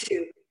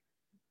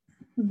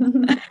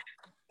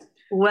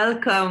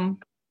Welcome,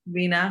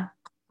 Rina,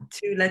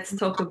 to Let's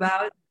Talk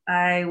About.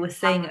 I was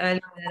saying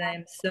earlier that I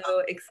am so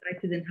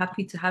excited and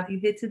happy to have you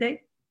here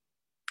today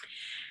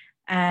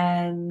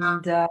and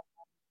to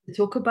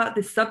talk about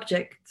this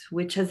subject,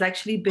 which has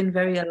actually been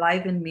very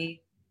alive in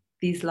me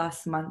these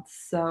last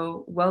months.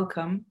 So,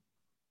 welcome.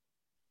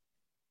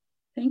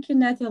 Thank you,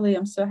 Natalie.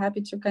 I'm so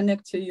happy to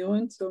connect to you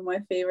and to my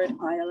favorite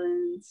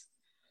islands.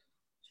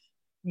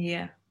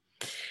 Yeah.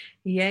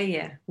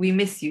 We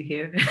miss you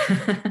here.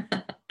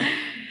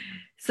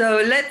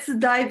 So let's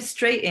dive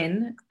straight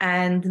in,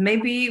 and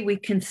maybe we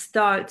can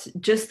start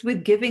just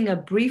with giving a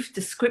brief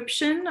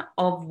description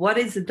of what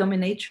is a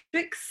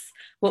dominatrix.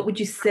 What would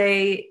you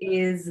say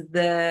is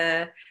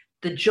the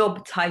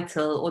job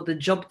title or the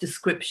job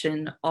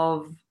description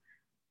of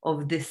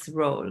this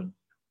role?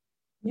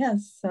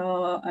 Yes,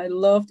 so I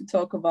love to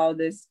talk about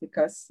this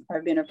because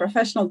I've been a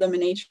professional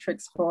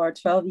dominatrix for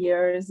 12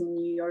 years in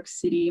New York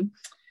City.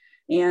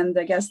 And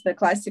I guess the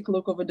classic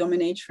look of a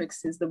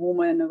dominatrix is the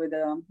woman with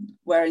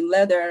wearing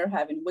leather,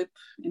 having whip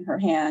in her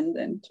hand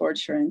and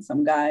torturing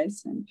some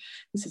guys. And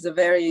this is a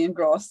very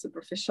gross,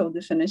 superficial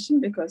definition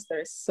because there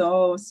is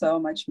so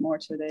much more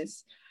to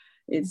this.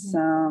 It's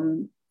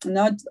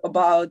not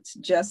about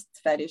just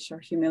fetish or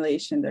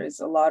humiliation. There is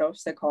a lot of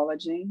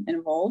psychology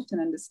involved in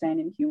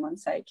understanding human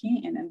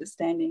psyche and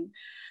understanding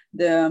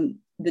the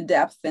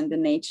depth and the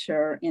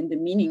nature and the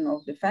meaning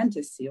of the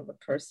fantasy of a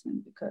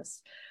person,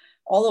 because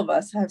all of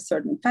us have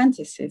certain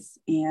fantasies,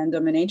 and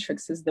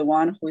dominatrix is the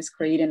one who is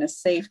creating a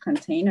safe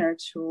container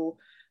to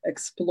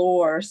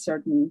explore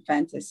certain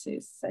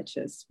fantasies, such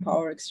as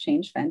power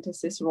exchange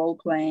fantasies, role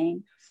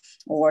playing,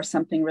 or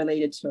something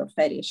related to a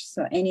fetish.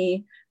 So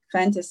any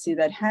fantasy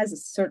that has a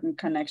certain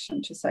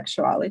connection to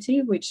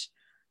sexuality, which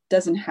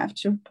doesn't have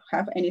to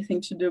have anything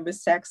to do with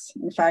sex.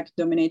 In fact,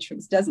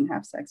 dominatrix doesn't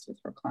have sex with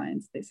her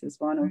clients. This is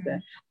one of the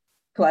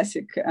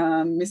classic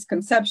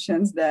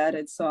misconceptions, that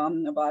it's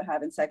about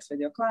having sex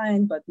with your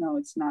client, but no,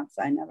 it's not.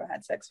 I never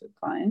had sex with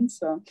clients.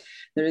 So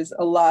there is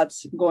a lot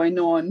going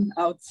on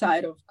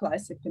outside of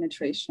classic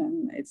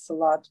penetration. It's a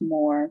lot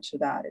more to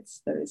that.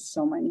 There is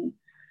so many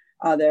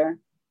other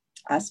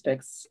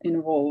aspects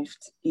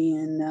involved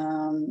in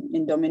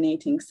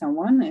dominating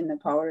someone in the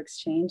power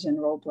exchange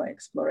and role play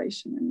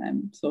exploration. And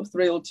I'm so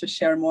thrilled to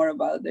share more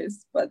about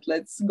this, but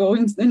let's go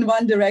in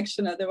one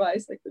direction,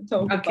 otherwise I could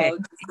talk about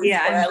this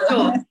I'm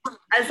sure.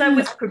 As I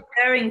was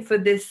preparing for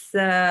this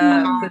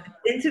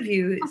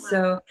interview,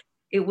 so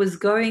it was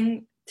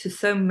going to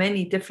so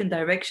many different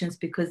directions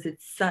because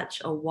it's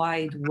such a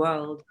wide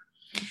world.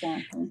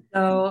 Exactly.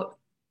 So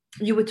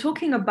you were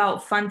talking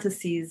about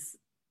fantasies.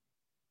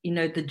 You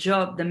know,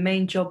 the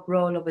main job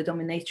role of a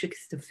dominatrix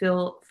is to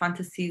fill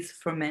fantasies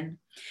for men.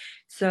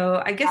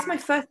 So I guess my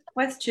first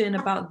question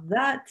about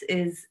that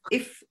is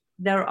if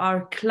there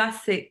are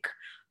classic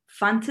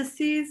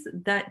fantasies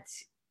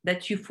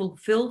that you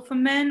fulfill for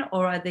men,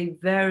 or are they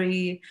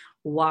very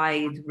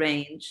wide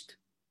ranged?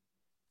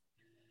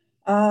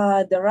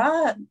 There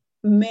are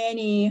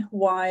many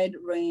wide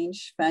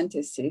range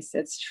fantasies.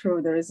 It's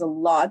true. There is a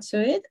lot to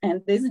it.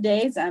 And these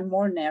days I'm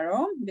more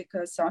narrow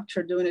because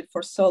after doing it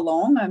for so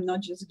long, I'm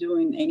not just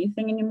doing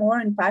anything anymore.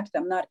 In fact,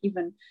 I'm not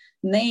even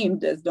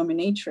named as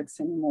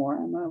dominatrix anymore.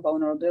 I'm a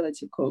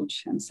vulnerability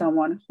coach and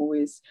someone who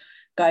is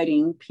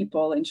guiding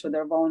people into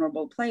their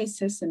vulnerable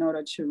places in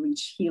order to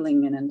reach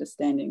healing and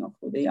understanding of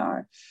who they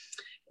are.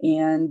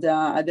 And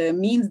the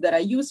means that I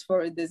use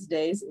for it these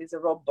days is a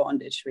rope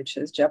bondage, which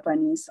is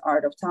Japanese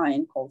art of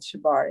tying called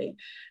shibari.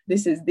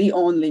 This is the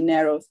only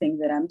narrow thing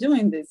that I'm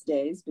doing these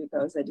days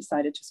because I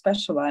decided to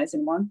specialize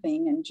in one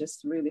thing and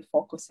just really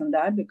focus on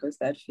that because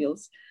that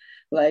feels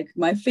like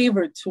my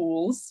favorite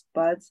tools.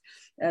 But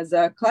as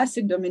a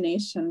classic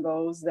domination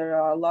goes, there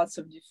are lots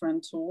of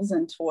different tools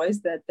and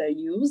toys that they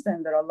use,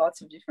 and there are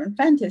lots of different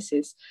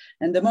fantasies.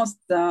 And the most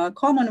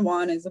common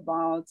one is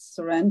about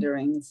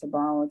surrendering. It's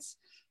about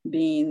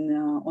being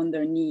on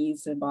their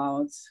knees,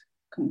 about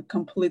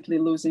completely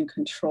losing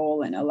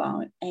control and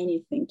allowing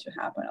anything to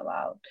happen,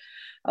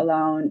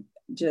 allowing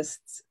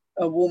just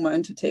a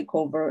woman to take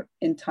over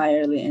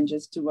entirely and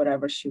just do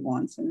whatever she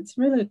wants. And it's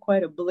really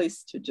quite a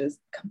bliss to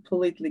just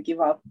completely give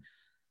up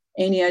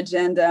any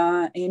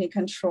agenda, any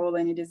control,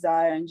 any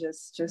desire, and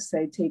just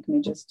say, take me,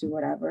 just do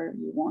whatever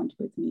you want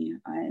with me.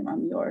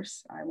 I'm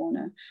yours. I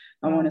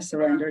wanna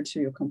surrender to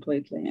you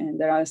completely. And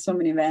there are so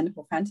many men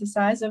who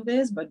fantasize of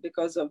this, but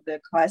because of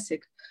the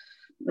classic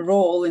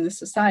role in the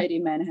society,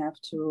 men have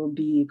to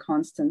be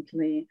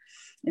constantly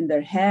in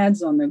their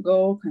heads, on the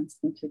go,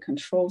 constantly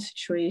control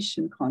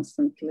situation,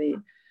 constantly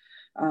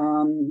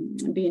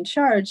be in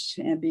charge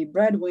and be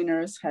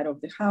breadwinners, head of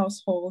the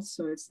household.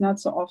 So it's not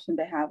so often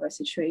they have a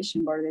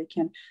situation where they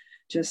can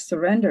just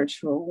surrender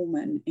to a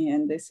woman.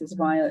 And this is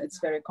why it's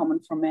very common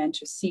for men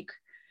to seek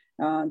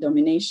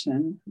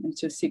domination and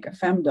to seek a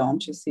femdom,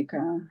 to seek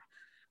a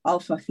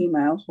alpha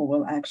female who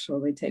will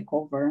actually take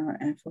over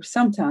and for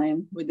some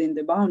time within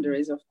the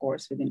boundaries, of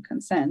course, within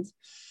consent,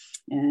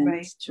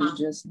 and to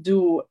just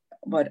do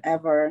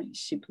whatever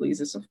she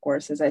pleases, of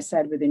course, as I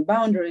said, within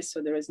boundaries.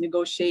 So there is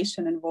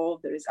negotiation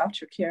involved, there is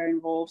aftercare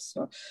involved.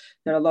 So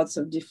there are lots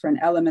of different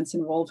elements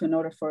involved in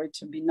order for it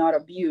to be not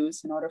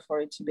abuse, in order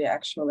for it to be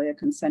actually a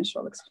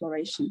consensual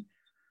exploration.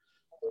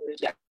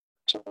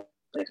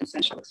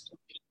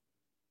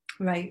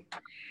 Right.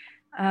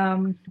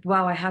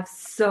 Wow, I have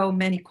so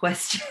many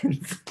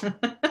questions.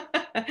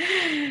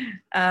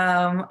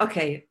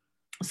 Okay,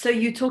 so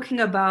you're talking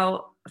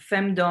about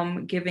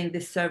femdom giving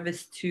this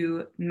service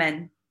to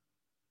men.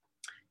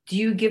 Do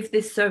you give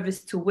this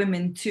service to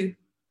women too?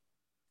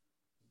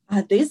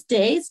 These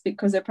days,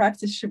 because I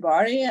practice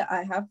Shibari,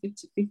 I have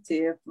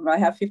 50-50. I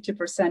have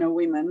 50% of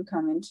women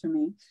coming to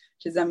me,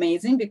 which is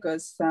amazing,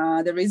 because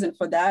the reason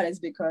for that is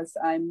because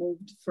I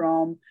moved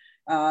from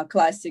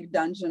classic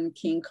dungeon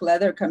kink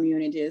leather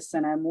communities,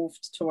 and I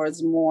moved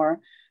towards more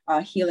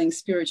healing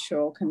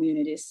spiritual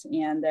communities,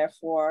 and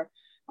therefore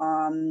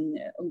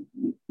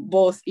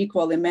both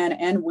equally men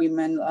and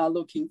women are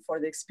looking for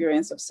the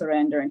experience of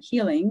surrender and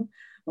healing,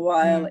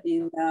 while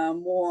in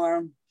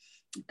more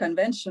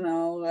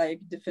conventional like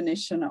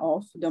definition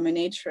of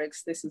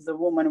dominatrix, this is a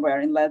woman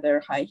wearing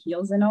leather, high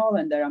heels and all,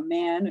 and there are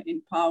men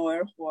in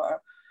power who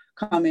are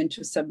coming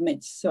to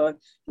submit. So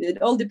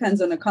it all depends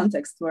on the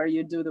context where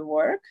you do the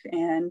work,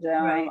 and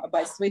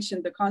by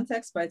switching the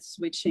context, by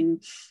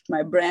switching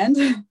my brand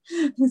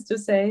is to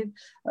say,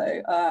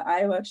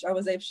 I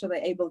was actually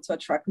able to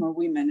attract more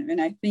women,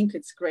 and I think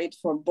it's great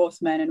for both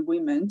men and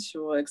women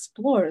to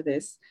explore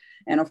this.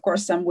 And of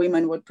course, some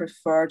women would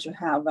prefer to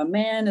have a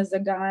man as a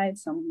guide.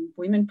 Some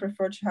women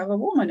prefer to have a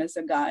woman as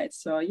a guide.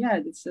 So yeah,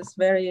 it's just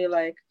very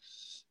like,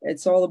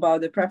 it's all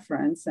about the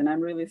preference. And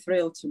I'm really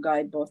thrilled to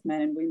guide both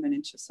men and women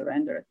into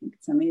surrender. I think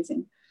it's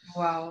amazing.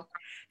 Wow.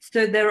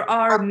 So there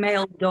are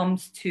male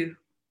doms too?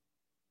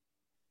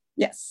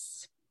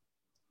 Yes.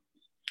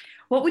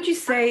 What would you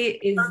say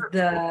is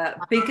the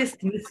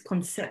biggest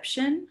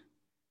misconception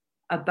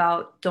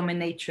about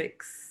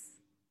dominatrix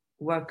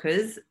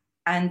workers,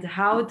 and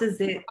how does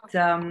it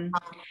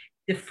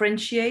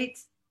differentiate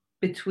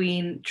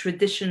between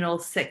traditional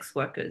sex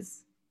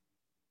workers?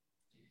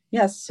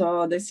 Yes,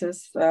 so this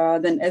is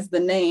then as the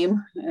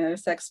name,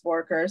 sex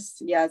workers.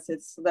 Yes,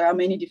 there are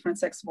many different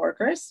sex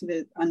workers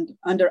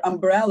under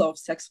umbrella of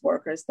sex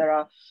workers. There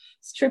are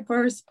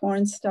strippers,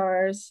 porn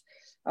stars,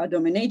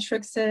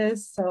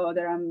 dominatrixes. So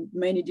there are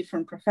many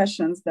different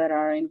professions that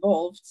are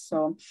involved.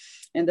 So,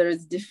 and there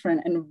is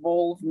different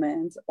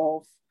involvement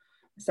of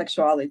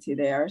sexuality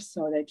there.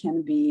 So they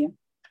can be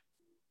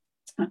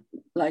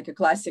like a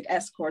classic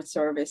escort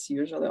service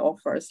usually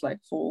offers like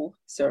full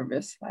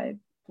service,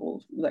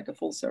 like a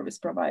full service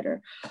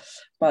provider.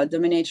 But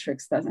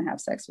dominatrix doesn't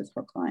have sex with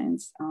her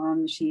clients.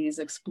 She is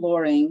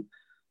exploring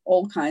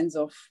all kinds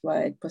of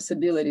like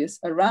possibilities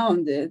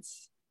around it,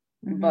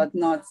 but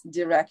not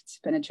direct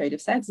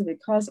penetrative sex,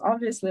 because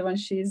obviously when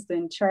she's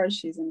in charge,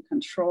 she's in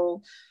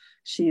control.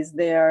 She's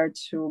there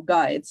to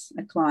guide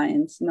a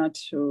client, not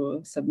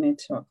to submit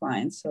to a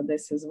client. So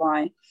this is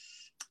why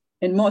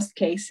in most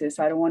cases,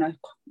 I don't want to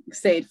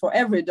say it for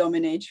every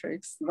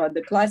dominatrix, but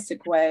the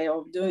classic way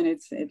of doing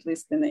it, at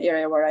least in the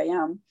area where I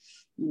am,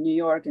 in New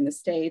York, in the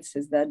States,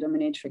 is that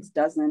dominatrix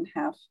doesn't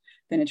have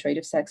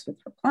penetrative sex with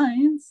her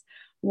clients,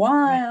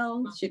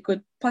 while she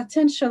could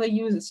potentially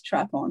use a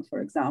strap-on, for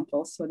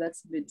example. So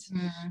that's a bit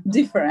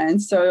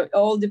different. So it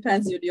all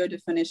depends on your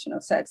definition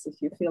of sex.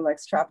 If you feel like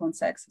strap-on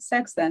sex is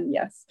sex, then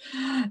yes,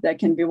 that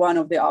can be one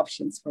of the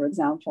options, for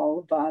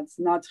example, but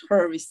not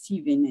her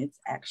receiving it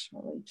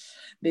actually,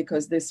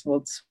 because this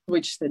would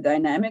switch the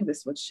dynamic,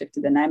 this would shift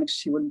the dynamic.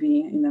 She would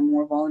be in a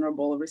more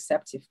vulnerable,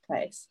 receptive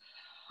place.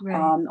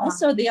 Right.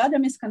 Also, the other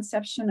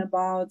misconception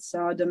about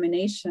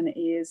domination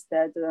is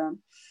that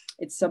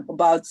it's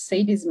about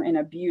sadism and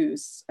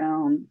abuse.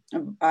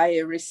 I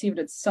received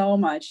it so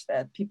much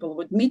that people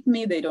would meet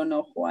me, they don't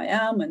know who I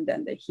am, and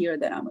then they hear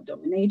that I'm a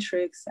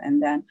dominatrix,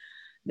 and then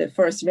the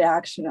first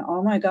reaction,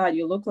 oh my God,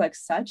 you look like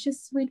such a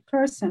sweet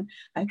person.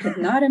 I could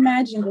not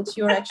imagine that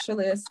you're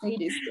actually a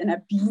sadist, an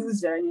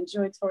abuser, and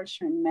enjoy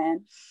torturing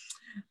men.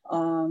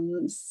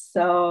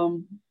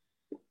 So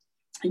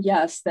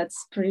yes,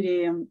 that's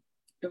pretty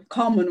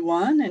common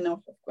one. And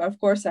of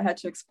course, I had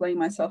to explain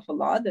myself a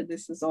lot that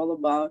this is all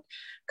about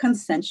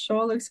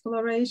consensual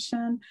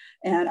exploration.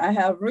 And I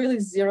have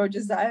really zero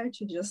desire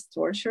to just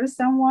torture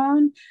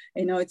someone.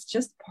 It's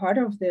just part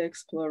of the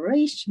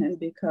exploration,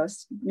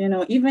 because,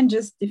 even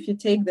just if you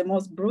take the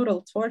most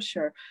brutal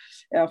torture,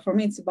 for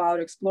me, it's about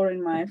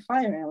exploring my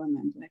fire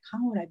element. Like, how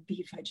would I be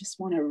if I just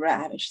want to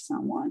ravish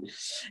someone?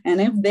 And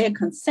if they're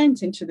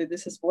consenting to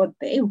this is what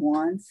they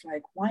want,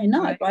 like, why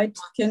not? Why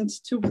can't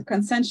two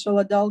consensual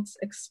adults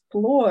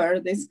explore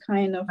this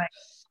kind of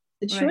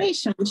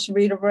situation, which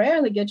we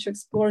rarely get to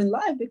explore in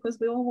life because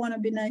we all want to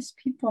be nice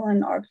people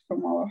and act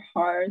from our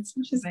hearts,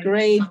 which is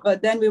great.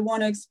 But then we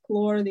want to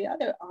explore the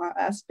other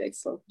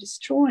aspects of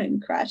destroying,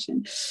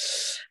 crashing,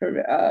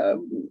 I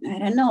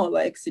don't know,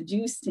 like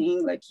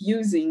seducing, like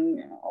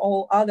using,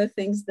 all other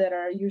things that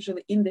are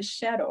usually in the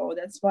shadow.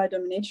 That's why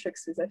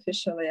Dominatrix is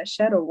officially a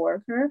shadow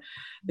worker,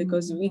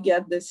 because we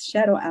get this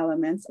shadow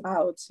elements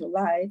out to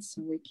light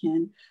so we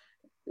can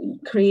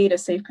create a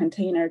safe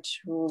container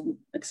to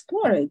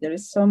explore it. There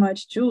is so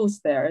much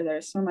jewels there.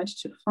 There's so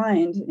much to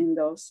find in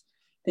those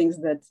things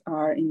that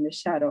are in the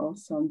shadow.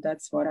 So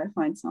that's what I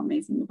find so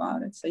amazing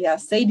about it. So yeah,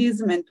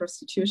 sadism and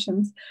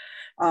prostitutions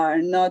are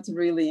not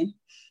really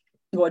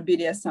what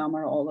BDSM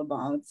are all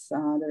about.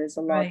 There is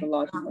a lot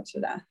more to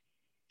that.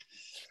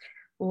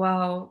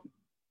 Wow.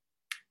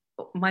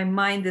 My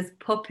mind is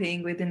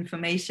popping with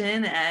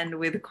information and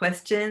with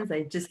questions.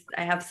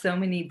 I have so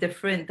many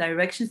different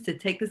directions to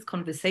take this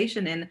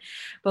conversation in.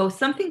 But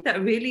something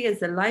that really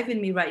is alive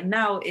in me right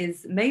now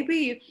is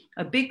maybe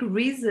a big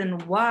reason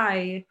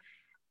why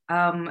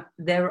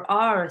there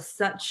are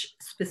such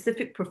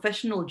specific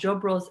professional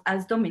job roles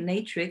as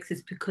dominatrix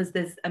is because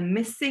there's a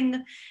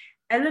missing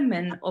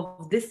element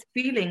of this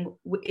feeling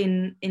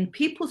in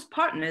people's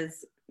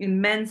partners,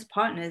 in men's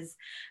partners.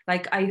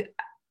 Like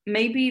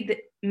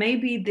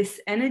maybe this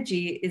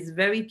energy is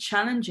very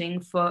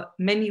challenging for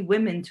many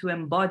women to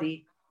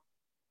embody,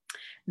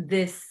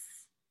 this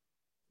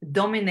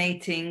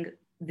dominating,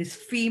 this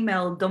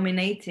female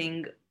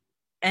dominating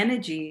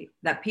energy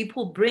that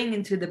people bring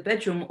into the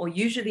bedroom or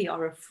usually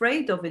are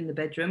afraid of in the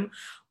bedroom.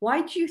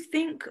 Why do you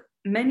think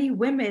many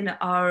women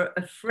are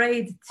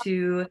afraid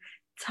to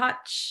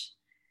touch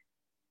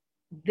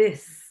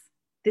this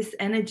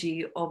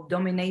energy of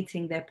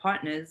dominating their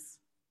partners?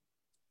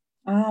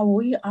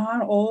 We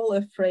are all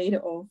afraid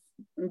of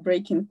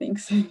breaking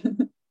things.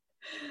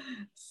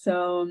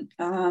 So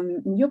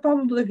you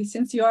probably,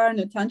 since you are in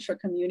a Tantra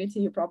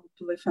community, you're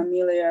probably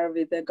familiar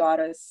with the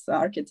goddess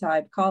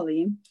archetype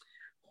Kali,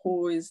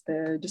 who is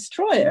the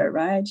destroyer,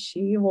 right?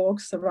 She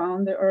walks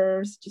around the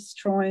earth,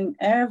 destroying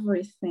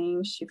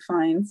everything she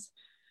finds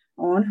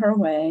on her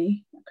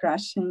way,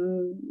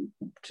 crashing,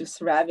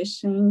 just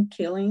ravishing,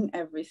 killing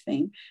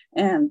everything.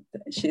 And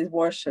she's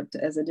worshipped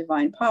as a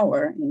divine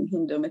power in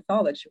Hindu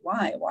mythology.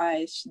 Why?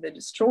 Why the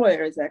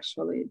destroyer is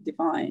actually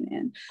divine.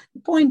 And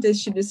the point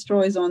is she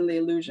destroys only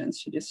illusions.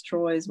 She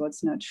destroys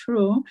what's not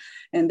true,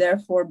 and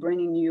therefore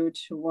bringing you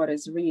to what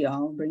is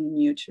real, bringing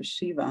you to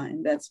Shiva.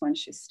 And that's when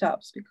she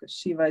stops, because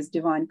Shiva is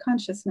divine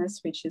consciousness,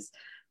 which is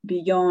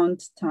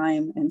beyond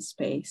time and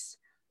space,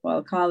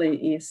 while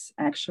Kali is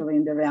actually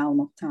in the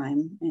realm of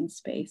time and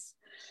space.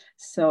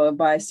 So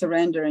by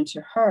surrendering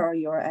to her,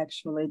 you're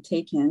actually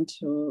taken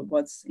to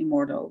what's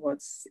immortal,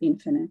 what's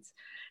infinite.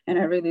 And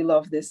I really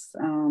love this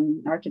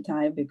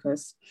archetype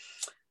because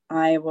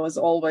I was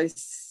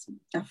always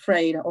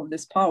afraid of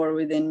this power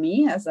within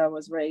me, as I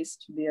was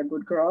raised to be a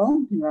good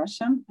girl in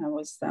Russia. I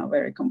was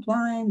very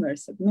compliant, very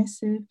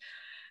submissive,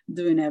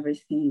 doing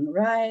everything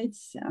right.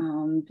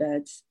 And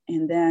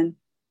then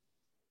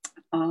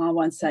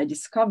once I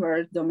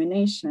discovered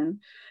domination,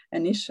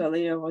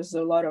 initially there was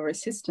a lot of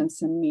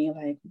resistance in me,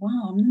 like,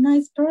 wow, I'm a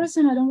nice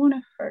person, I don't want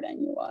to hurt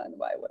anyone,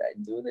 why would I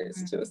do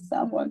this to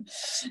someone?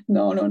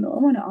 No, I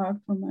want to act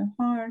from my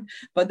heart.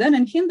 But then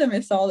in Hindu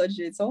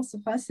mythology, it's also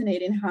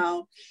fascinating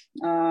how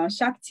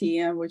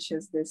Shakti, which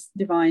is this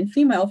divine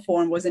female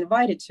form, was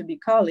invited to be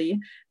Kali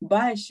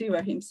by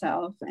Shiva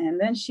himself, and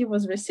then she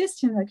was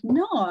resisting, like,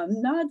 no,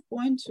 I'm not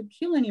going to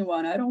kill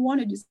anyone, I don't want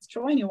to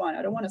destroy anyone,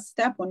 I don't want to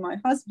step on my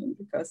husband,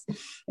 because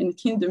in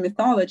Hindu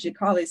mythology,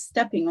 Kali is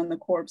stepping on the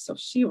corpse of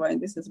Shiva,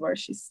 and this is where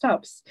she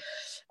stops.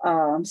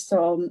 And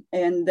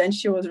then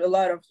she was in a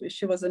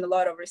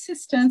lot of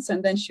resistance,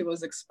 and then she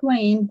was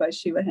explained by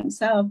Shiva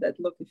himself that,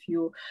 look, if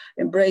you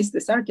embrace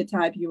this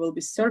archetype, you will be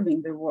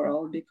serving the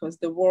world, because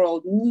the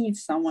world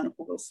needs someone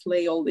who will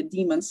slay all the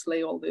demons,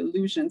 slay all the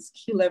illusions,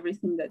 kill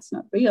everything that's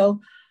not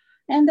real.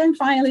 And then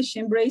finally she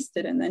embraced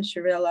it, and then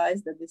she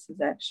realized that this is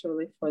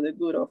actually for the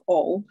good of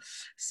all.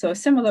 So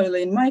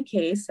similarly, in my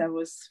case, I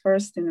was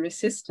first in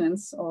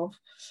resistance of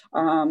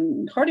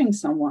hurting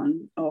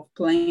someone, of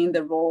playing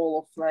the role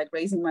of like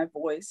raising my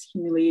voice,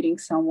 humiliating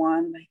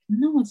someone, like,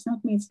 no, it's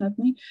not me, it's not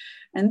me.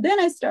 And then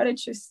I started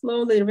to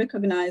slowly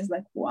recognize,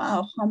 like,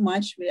 wow, how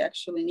much we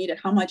actually need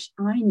it, how much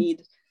I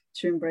need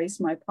to embrace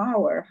my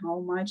power, how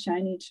much I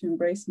need to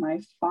embrace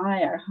my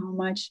fire, how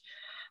much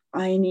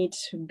I need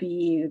to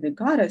be the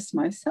goddess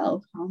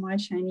myself, how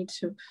much I need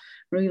to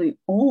really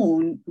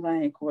own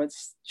like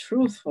what's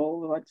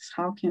truthful,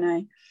 how can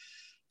I,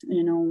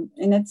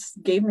 and it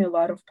gave me a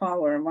lot of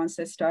power. Once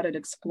I started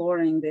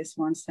exploring this,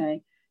 once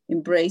I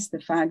embraced the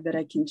fact that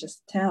I can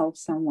just tell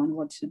someone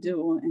what to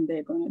do and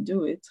they're going to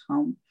do it,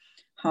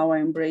 how I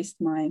embraced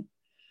my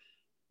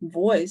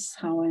voice,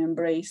 how I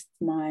embraced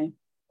my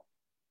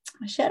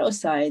shadow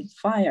side,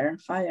 fire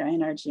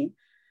energy.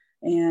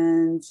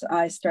 And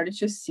I started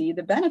to see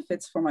the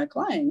benefits for my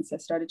clients. I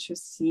started to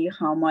see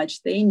how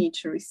much they need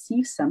to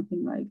receive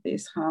something like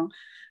this, how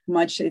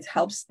much it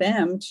helps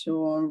them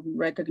to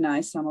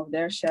recognize some of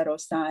their shadow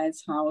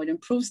sides, how it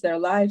improves their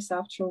lives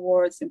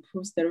afterwards,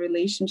 improves their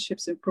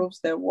relationships, improves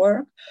their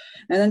work.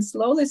 And then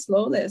slowly,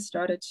 I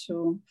started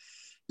to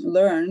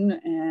learn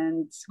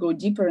and go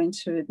deeper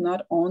into it,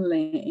 not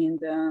only in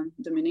the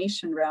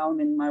domination realm,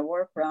 in my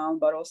work realm,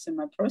 but also in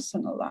my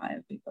personal life,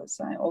 because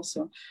I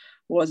also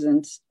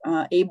wasn't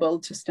able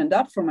to stand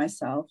up for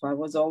myself. I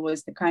was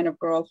always the kind of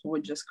girl who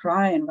would just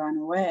cry and run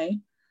away.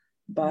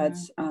 But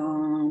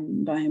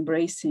by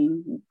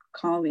embracing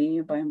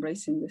Kali, by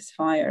embracing this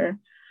fire,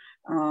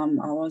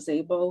 I was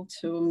able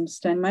to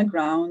stand my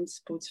ground,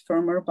 put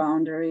firmer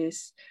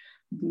boundaries,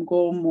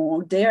 go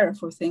more there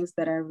for things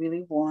that I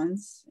really want,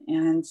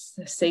 and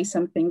say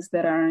some things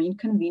that are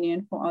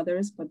inconvenient for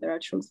others, but they are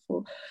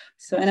truthful.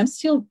 So, and I'm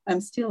still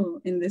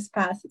in this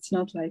path. It's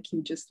not like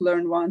you just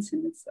learn once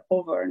and it's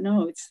over.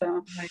 No,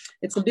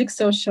 it's a big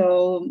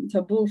social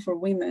taboo for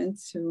women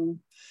to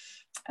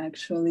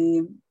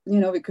actually,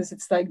 because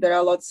it's like there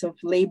are lots of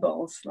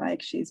labels,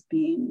 like she's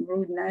being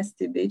rude,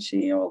 nasty,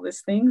 bitchy, all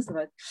these things.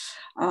 But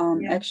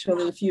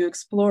actually, if you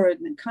explore it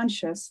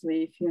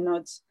consciously, if you're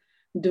not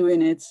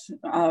doing it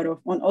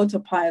on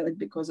autopilot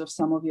because of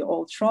some of your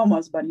old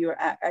traumas, but you're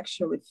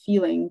actually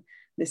feeling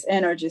these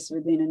energies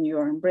within and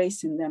you're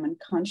embracing them and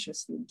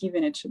consciously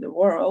giving it to the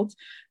world,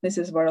 this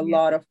is where a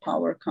lot of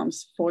power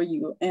comes for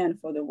you and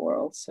for the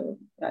world. So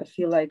I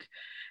feel like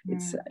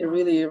it's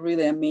really,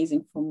 really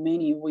amazing for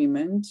many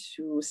women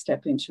to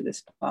step into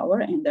this power.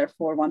 And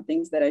therefore, one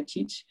thing that I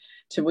teach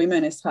to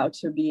women is how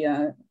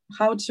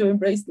to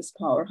embrace this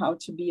power, how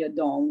to be a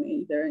dom,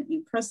 either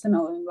in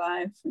personal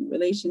life, in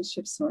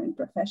relationships, or in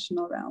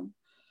professional realm.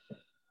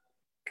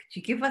 Could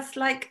you give us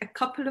like a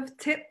couple of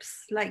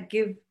tips, like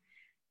give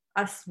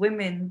us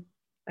women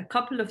a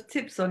couple of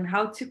tips on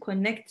how to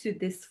connect to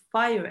this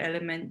fire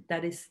element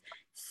that is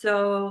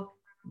so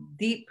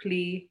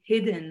deeply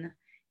hidden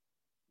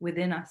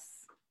within us?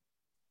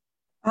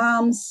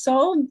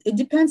 So it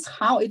depends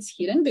how it's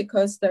hidden,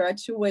 because there are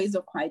two ways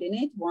of hiding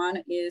it.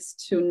 One is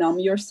to numb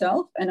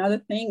yourself. Another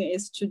thing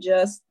is to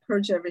just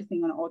purge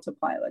everything on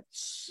autopilot.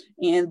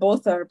 And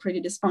both are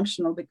pretty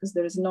dysfunctional because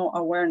there is no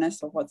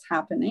awareness of what's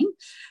happening.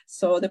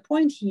 So the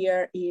point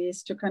here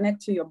is to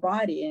connect to your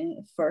body,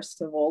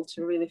 first of all,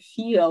 to really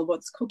feel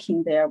what's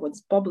cooking there,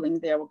 what's bubbling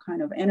there, what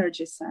kind of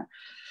energies are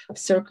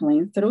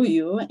circling through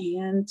you,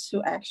 and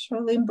to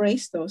actually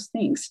embrace those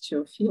things,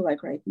 to feel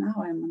like right now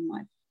I'm on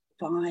my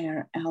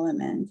fire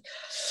element.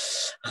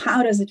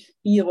 How does it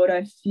feel? What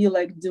I feel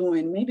like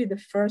doing? Maybe the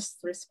first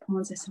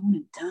response is I want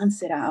to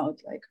dance it out.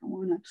 Like I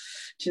want to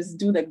just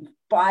do the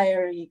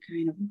fiery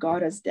kind of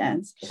goddess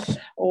dance.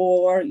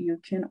 Or you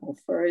can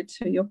offer it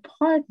to your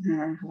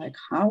partner. Like,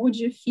 how would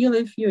you feel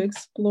if you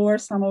explore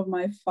some of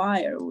my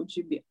fire? Would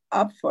you be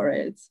up for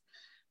it?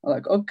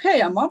 Like,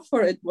 okay, I'm up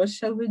for it. What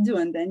shall we do?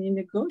 And then you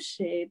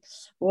negotiate.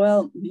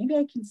 Well, maybe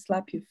I can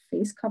slap your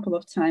face a couple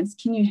of times.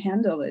 Can you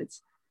handle it?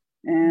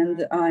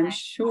 And I'm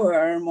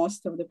sure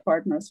most of the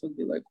partners would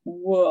be like,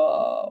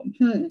 whoa,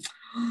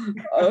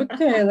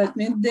 okay, let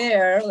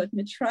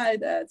me try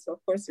that. So of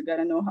course you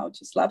gotta know how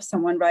to slap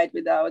someone right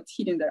without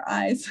hitting their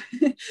eyes.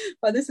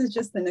 But this is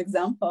just an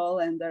example,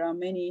 and there are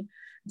many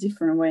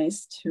different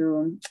ways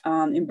to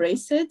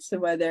embrace it, so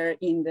whether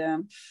in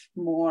the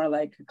more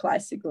like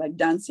classic, like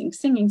dancing,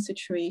 singing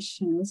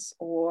situations,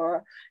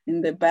 or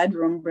in the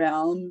bedroom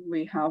realm,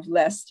 we have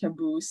less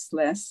taboos,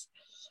 less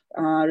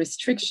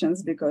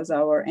restrictions, because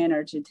our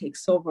energy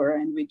takes over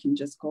and we can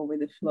just go with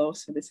the flow.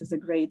 So this is a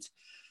great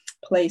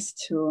place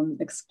to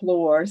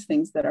explore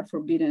things that are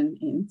forbidden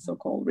in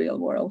so-called real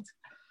world.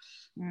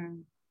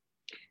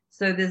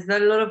 So there's a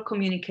lot of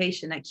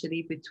communication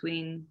actually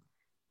between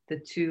the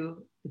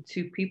two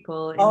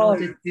people in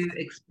order to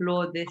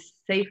explore this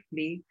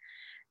safely.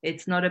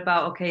 It's not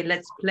about, okay,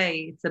 let's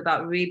play. It's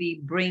about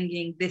really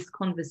bringing this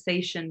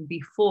conversation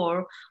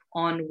before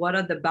on what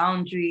are the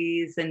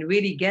boundaries and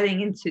really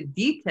getting into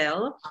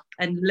detail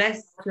and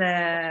less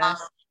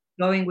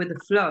going with the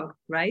flow,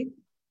 right?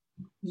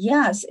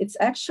 Yes, it's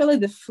actually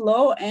the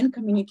flow and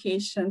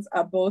communications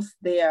are both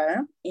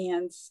there.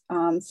 And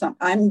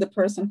I'm the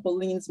person who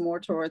leans more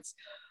towards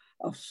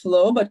a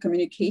flow, but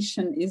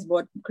communication is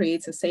what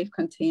creates a safe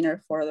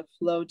container for the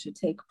flow to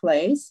take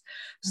place.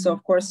 So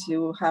of course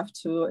you have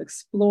to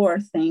explore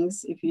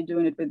things if you're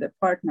doing it with a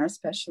partner,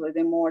 especially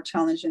the more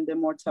challenging, the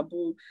more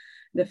taboo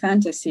the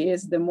fantasy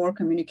is, the more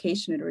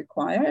communication it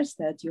requires.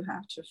 That you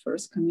have to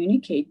first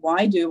communicate.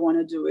 Why do you want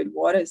to do it?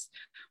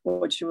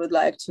 What you would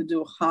like to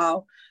do?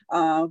 How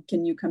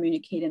can you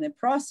communicate in the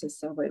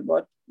process of it?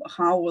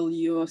 How will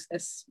you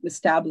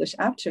establish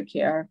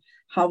aftercare?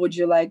 How would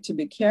you like to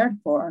be cared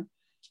for?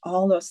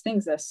 All those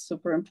things are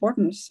super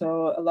important.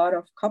 So a lot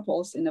of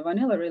couples in a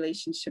vanilla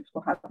relationship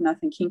who have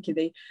nothing kinky,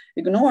 they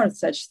ignore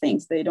such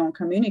things. They don't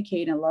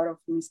communicate, and a lot of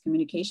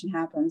miscommunication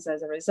happens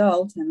as a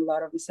result, and a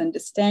lot of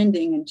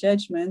misunderstanding and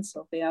judgments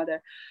of the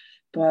other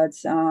But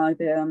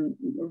the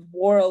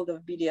world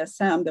of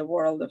BDSM, the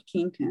world of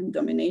kink and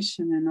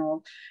domination and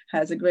all,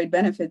 has a great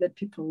benefit that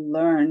people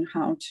learn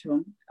how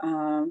to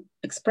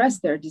express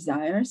their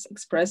desires,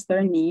 express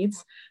their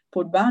needs,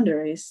 put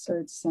boundaries. So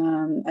it's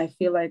I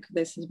feel like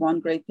this is one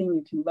great thing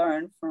you can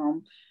learn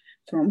from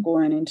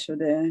going into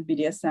the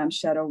BDSM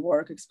shadow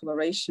work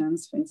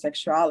explorations in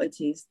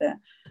sexuality is the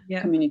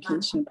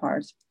communication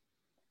part.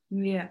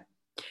 Yeah.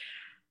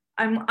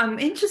 I'm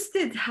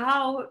interested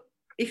how,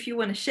 if you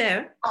want to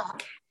share,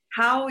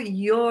 how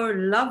your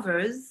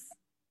lovers,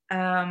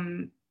 how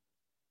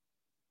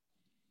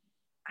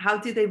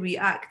do they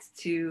react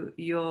to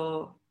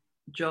your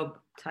job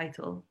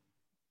title?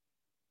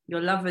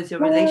 Your lovers,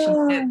 your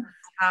relationship,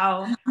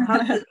 how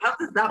does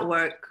that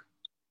work?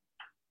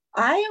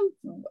 I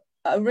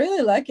am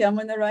really lucky. I'm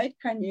in the right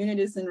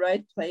communities and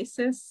right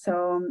places.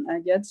 So I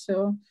get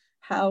to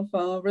have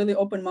really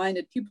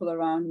open-minded people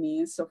around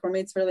me. So for me,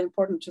 it's really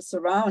important to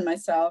surround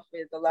myself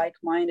with the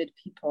like-minded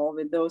people,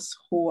 with those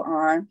who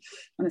are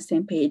on the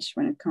same page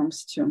when it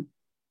comes to,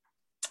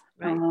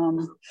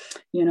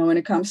 when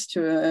it comes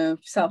to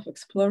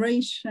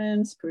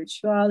self-exploration,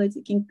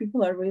 spirituality. Kink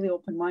people are really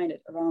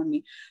open-minded around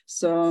me.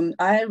 So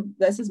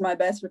this is my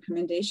best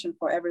recommendation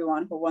for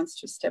everyone who wants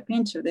to step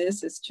into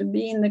this, is to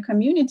be in the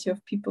community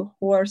of people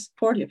who are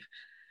supportive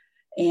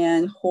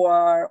and who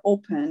are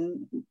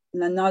open,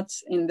 not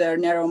in their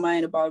narrow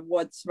mind about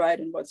what's right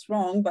and what's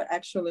wrong, but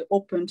actually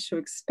open to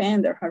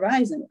expand their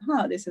horizon.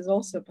 This is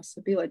also a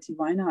possibility.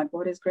 Why not?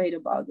 What is great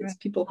about this?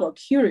 People who are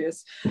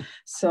curious.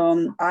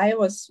 So I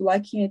was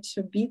lucky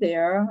to be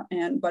there.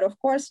 But of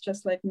course,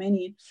 just like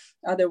many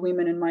other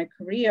women in my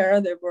career,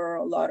 there were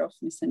a lot of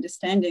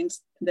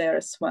misunderstandings there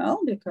as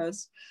well,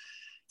 because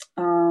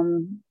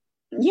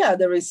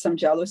there is some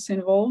jealousy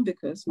involved,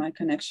 because my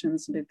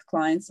connections with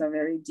clients are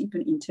very deep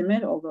and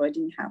intimate, although I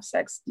didn't have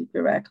sex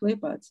directly,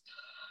 but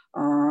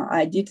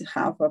I did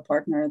have a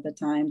partner at the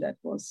time that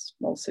was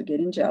also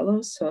getting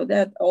jealous. So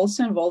that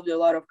also involved a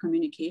lot of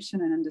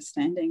communication and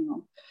understanding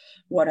of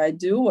what I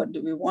do, what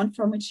do we want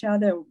from each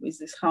other, is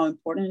this how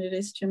important it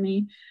is to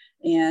me.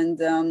 And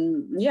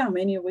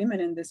many women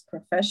in this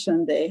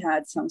profession, they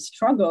had some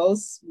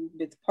struggles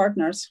with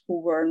partners who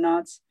were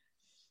not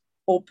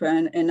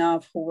open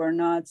enough, who were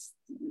not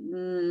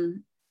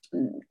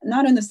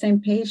on the same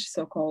page,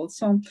 so-called.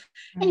 So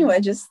anyway,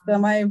 just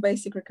my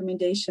basic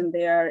recommendation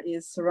there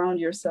is surround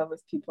yourself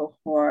with people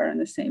who are on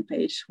the same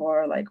page, who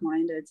are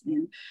like-minded,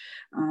 and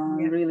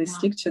really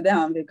stick to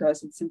them,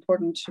 because it's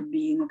important to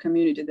be in a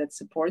community that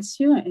supports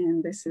you.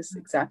 And this is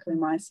exactly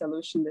my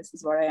solution. This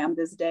is where I am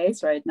these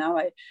days. Right now,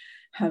 I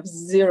have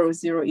zero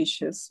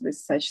issues with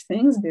such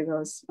things,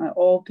 because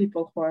all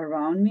people who are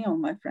around me, all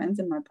my friends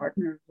and my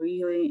partner,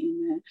 really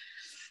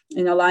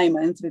in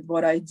alignment with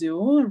what I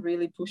do,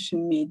 really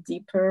pushing me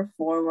deeper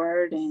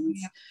forward. And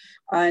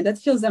that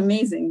feels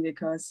amazing,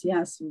 because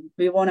yes,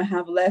 we want to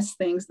have less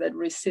things that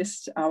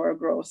resist our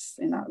growth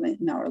in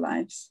our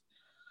lives.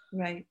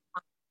 Right.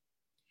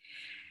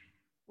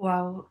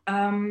 Wow.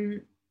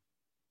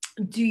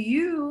 Do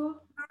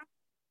you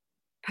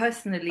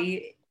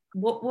personally,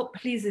 what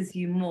pleases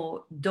you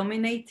more,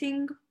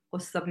 dominating or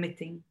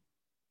submitting?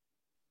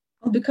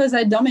 Because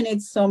I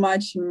dominate so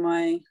much in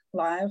my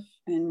life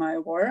and my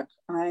work,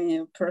 I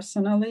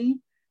personally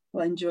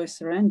will enjoy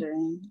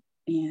surrendering,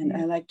 and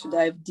I like to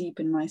dive deep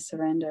in my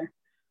surrender.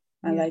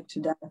 I like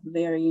to dive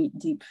very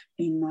deep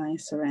in my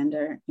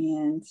surrender,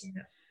 and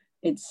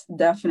it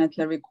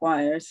definitely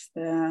requires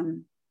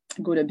the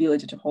good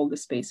ability to hold the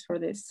space for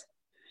this.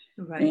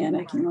 And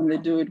I can only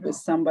do it with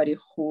somebody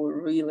who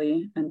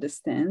really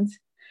understands.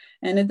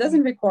 And it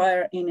doesn't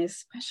require any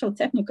special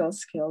technical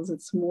skills.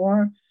 It's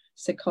more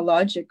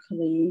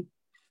psychologically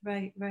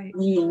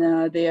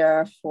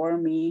there for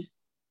me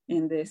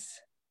in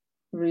this,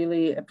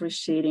 really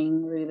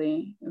appreciating,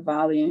 really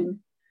valuing,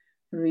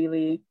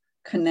 really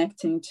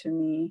connecting to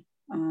me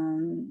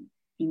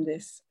in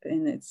this.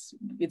 And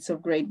it's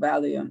of great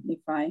value if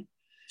I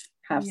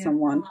have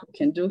someone who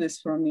can do this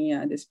for me.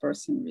 This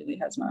person really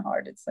has my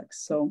heart. It's like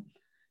so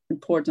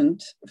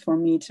important for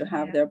me to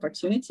have the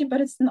opportunity, but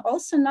it's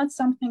also not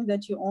something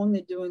that you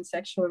only do in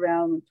sexual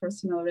realm and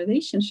personal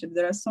relationship.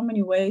 There are so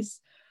many ways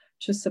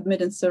to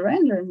submit and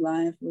surrender in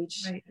life,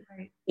 which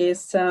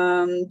is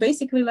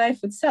basically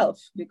life itself,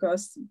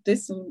 because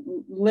this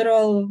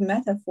little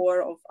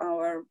metaphor of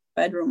our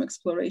bedroom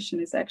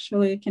exploration is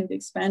actually can be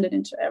expanded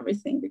into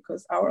everything,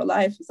 because our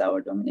life is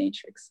our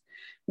dominatrix.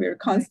 We're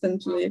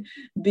constantly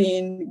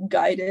being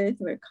guided,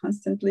 we're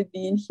constantly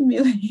being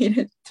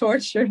humiliated,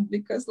 tortured,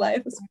 because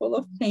life is full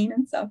of pain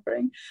and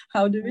suffering.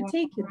 How do we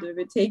take it? Do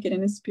we take it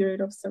in a spirit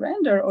of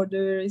surrender, or do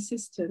we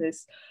resist to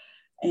this?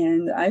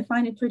 And I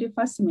find it pretty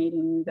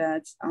fascinating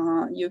that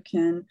you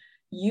can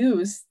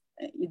use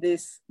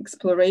this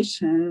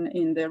exploration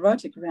in the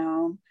erotic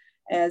realm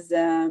as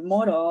a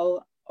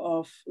model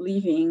of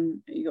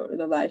living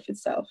the life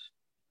itself.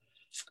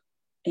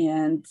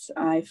 And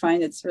I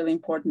find it's really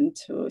important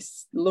to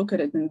look at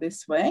it in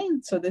this way.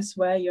 So this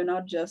way, you're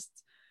not just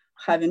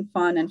having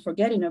fun and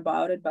forgetting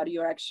about it, but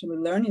you're actually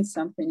learning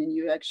something, and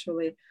you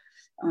actually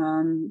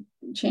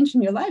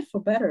changing your life for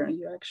better.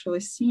 You're actually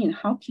seeing,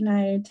 how can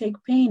I take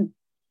pain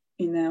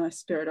in a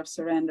spirit of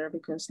surrender,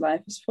 because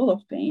life is full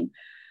of pain.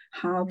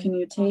 How can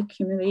you take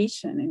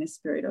humiliation in a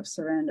spirit of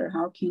surrender?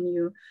 How can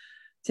you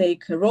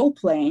take role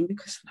playing,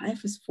 because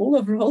life is full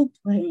of role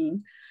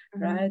playing,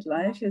 right?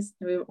 Life is,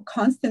 we're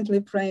constantly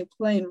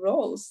playing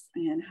roles,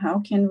 and how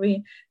can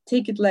we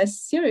take it less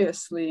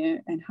seriously,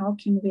 and how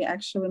can we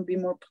actually be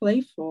more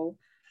playful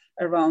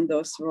around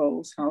those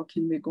roles? How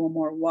can we go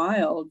more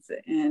wild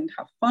and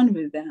have fun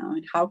with them?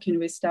 And how can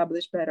we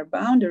establish better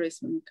boundaries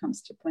when it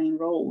comes to playing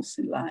roles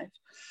in life?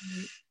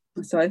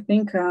 So I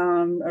think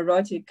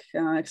erotic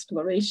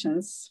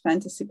explorations,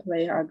 fantasy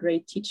play are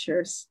great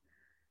teachers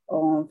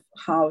of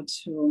how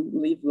to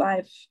live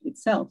life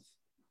itself.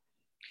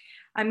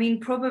 I mean,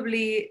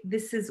 probably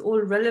this is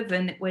all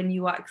relevant when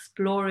you are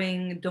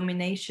exploring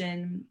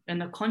domination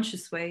in a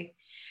conscious way.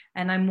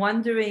 And I'm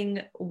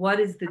wondering, what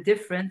is the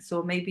difference,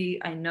 or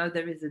maybe I know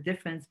there is a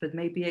difference, but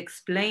maybe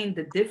explain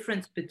the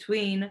difference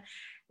between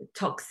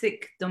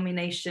toxic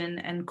domination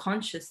and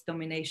conscious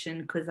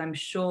domination, because I'm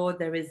sure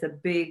there is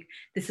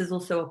this is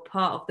also a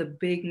part of the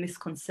big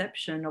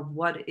misconception of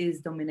what is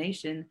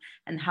domination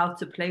and how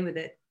to play with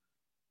it.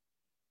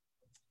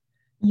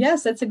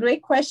 Yes, that's a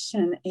great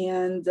question.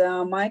 And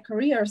my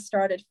career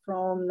started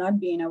from not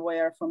being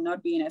aware, from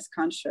not being as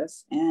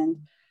conscious and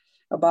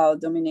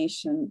about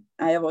domination.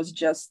 I was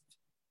just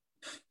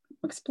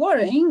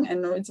exploring,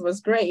 and it was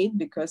great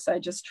because I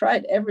just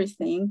tried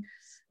everything,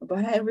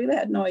 but I really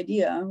had no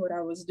idea what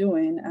I was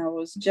doing. I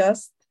was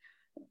just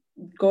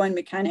going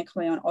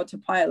mechanically on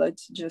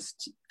autopilot,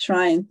 just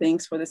trying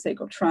things for the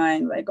sake of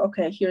trying, like,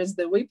 okay, here's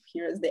the whip,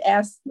 here's the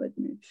ass, let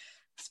me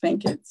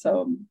spank it.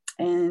 So,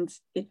 and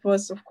it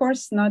was, of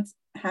course, not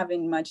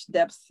having much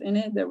depth in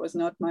it. There was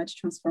not much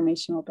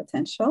transformational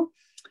potential.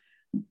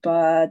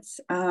 But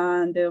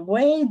the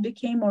way it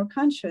became more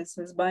conscious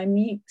is by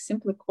me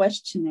simply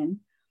questioning,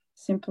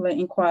 simply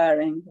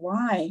inquiring,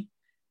 why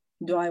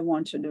do I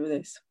want to do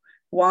this?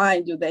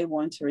 Why do they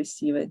want to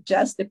receive it?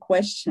 Just the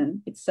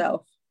question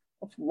itself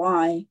of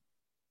why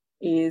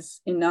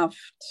is enough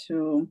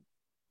to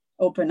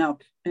open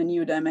up a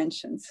new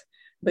dimensions.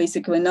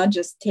 Basically, not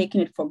just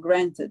taking it for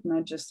granted,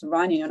 not just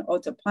running on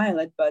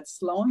autopilot, but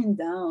slowing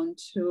down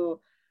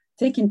to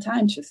taking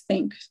time to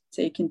think,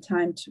 taking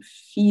time to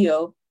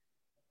feel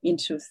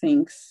into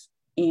things,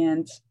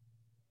 and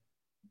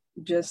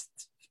just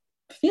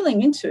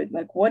feeling into it,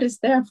 like, what is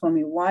there for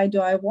me? Why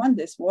do I want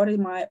this? What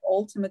am I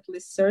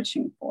ultimately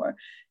searching for?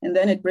 And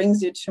then it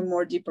brings you to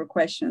more deeper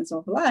questions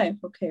of life.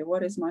 Okay,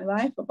 what is my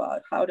life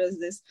about? How does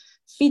this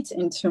fit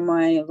into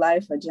my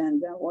life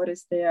agenda? What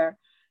is there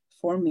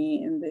for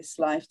me in this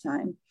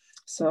lifetime?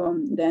 So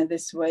then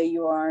this way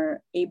you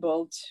are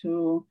able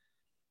to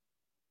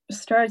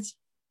start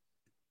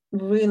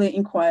really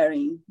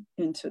inquiring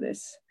into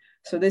this.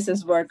 So this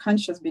is where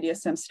conscious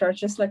BDSM starts,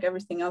 just like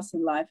everything else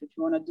in life. If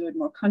you want to do it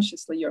more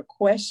consciously, you're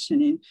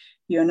questioning.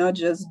 You're not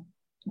just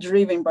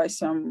driven by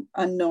some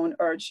unknown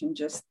urge and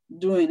just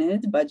doing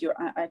it, but you're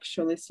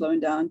actually slowing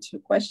down to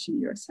question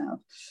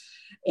yourself.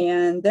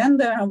 And then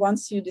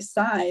once you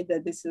decide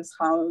that this is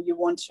how you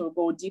want to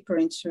go deeper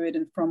into it,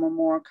 and from a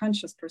more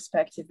conscious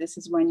perspective, this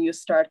is when you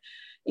start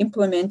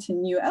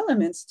implementing new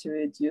elements to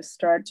it. You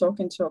start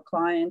talking to a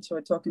client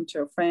or talking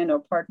to a friend or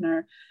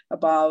partner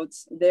about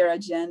their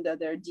agenda,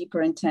 their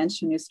deeper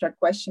intention. You start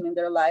questioning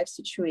their life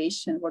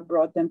situation, what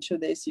brought them to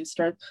this. You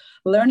start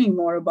learning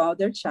more about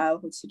their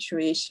childhood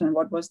situation,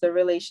 what was their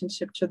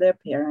relationship to their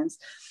parents.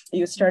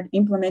 You start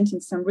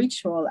implementing some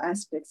ritual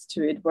aspects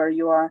to it, where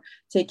you are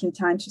taking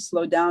time to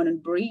slow down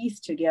and breathe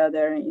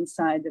together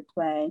inside the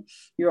play.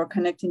 You are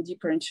connecting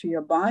deeper into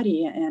your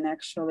body and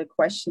actually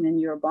questioning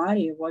your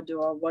body. What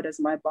does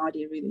my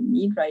body really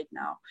need right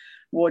now?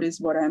 What is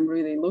what I'm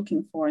really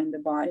looking for in the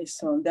body?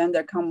 So then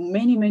there come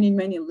many, many,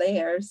 many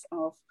layers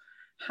of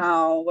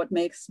what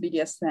makes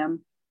BDSM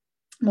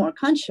more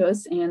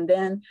conscious. And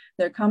then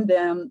there come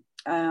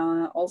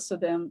also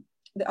the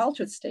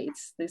altered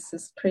states. This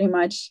is pretty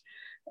much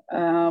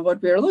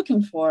what we're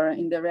looking for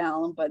in the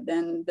realm. But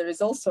then there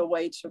is also a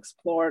way to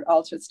explore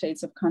altered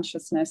states of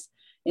consciousness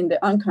in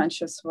the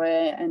unconscious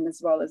way, and as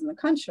well as in the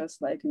conscious,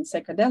 like in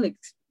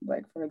psychedelics.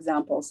 Like, for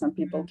example, some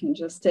people can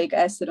just take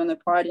acid on a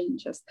party and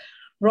just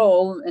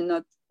roll and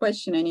not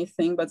question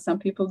anything, but some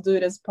people do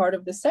it as part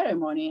of the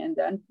ceremony, and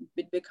then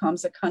it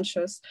becomes a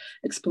conscious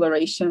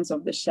explorations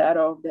of the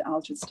shadow of the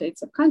altered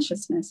states of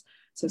consciousness.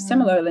 So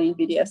similarly in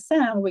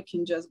BDSM, we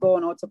can just go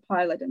on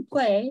autopilot and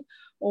play,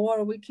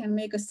 or we can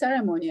make a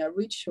ceremony, a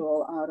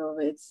ritual out of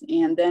it.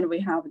 And then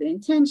we have the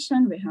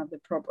intention, we have the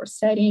proper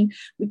setting,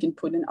 we can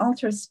put an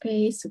altar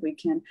space, we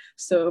can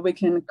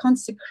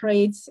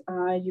consecrate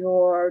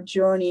your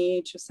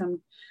journey to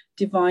some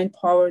divine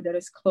power that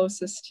is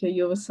closest to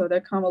you. So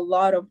there come a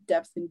lot of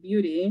depth and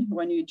beauty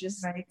when you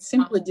just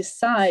simply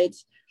decide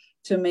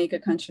to make a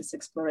conscious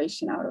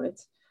exploration out of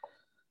it.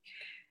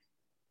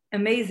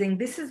 Amazing.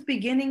 This is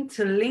beginning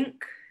to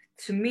link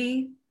to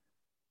me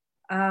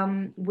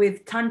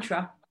with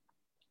Tantra.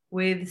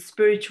 with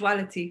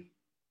spirituality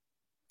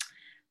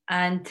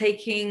and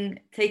taking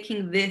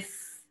this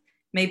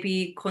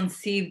maybe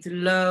conceived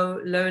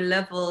low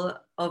level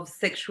of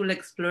sexual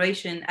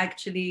exploration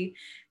actually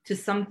to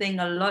something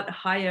a lot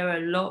higher,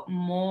 a lot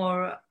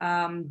more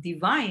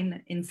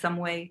divine in some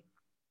way.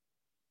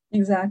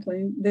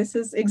 Exactly. This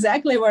is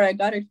exactly where I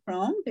got it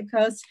from,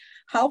 because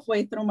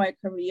halfway through my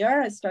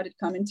career, I started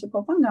coming to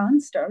Kopangan,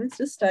 started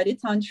to study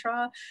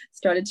Tantra,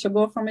 started to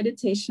go for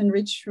meditation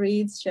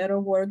retreats, shadow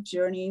work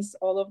journeys,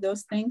 all of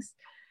those things.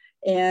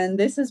 And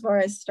this is where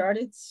I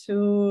started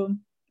to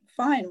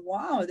find,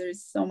 wow,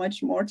 there's so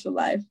much more to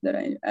life than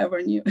I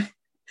ever knew.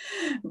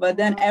 But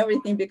then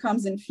everything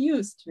becomes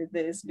infused with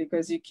this,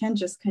 because you can't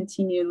just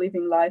continue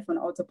living life on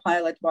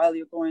autopilot while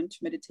you're going to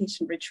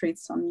meditation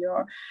retreats on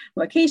your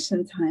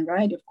vacation time,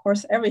 right? Of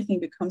course,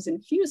 everything becomes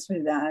infused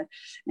with that.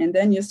 And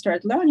then you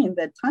start learning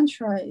that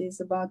Tantra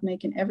is about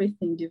making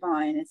everything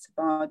divine. It's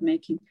about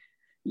making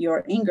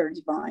your anger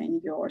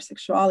divine, your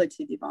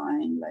sexuality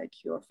divine, like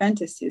your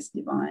fantasies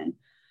divine.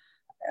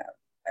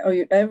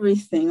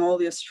 Everything,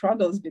 all your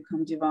struggles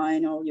become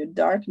divine, all your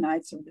dark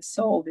nights of the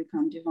soul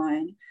become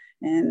divine.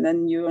 And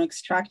then you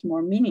extract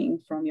more meaning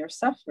from your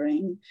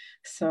suffering.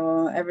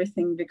 So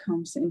everything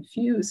becomes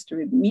infused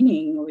with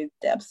meaning, with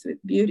depth,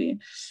 with beauty.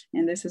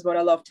 And this is what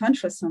I love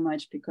Tantra so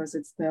much, because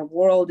it's the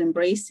world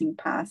embracing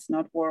path,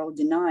 not world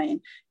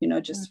denying. You're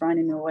not just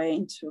running away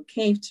into a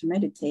cave to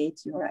meditate.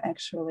 You are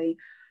actually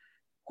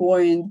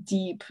going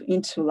deep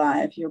into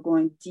life. You're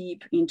going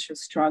deep into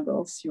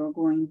struggles. You're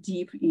going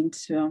deep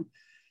into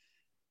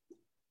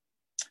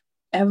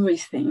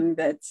everything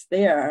that's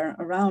there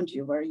around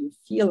you, where you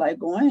feel like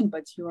going,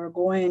 but you are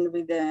going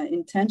with the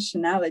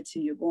intentionality,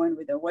 you're going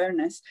with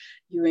awareness,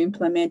 you're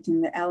implementing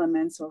the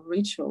elements of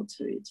ritual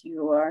to it,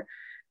 you are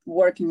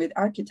working with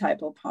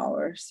archetypal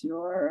powers,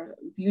 you're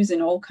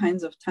using all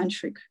kinds of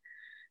tantric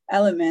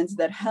elements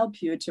that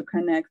help you to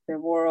connect the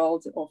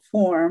world of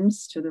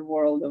forms to the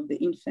world of the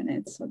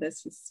infinite. So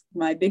this is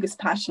my biggest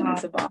passion,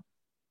 is about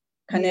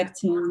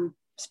connecting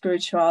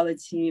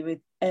spirituality with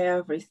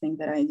everything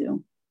that I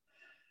do.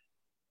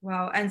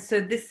 Wow. And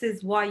so this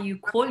is why you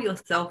call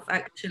yourself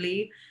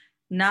actually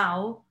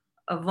now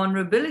a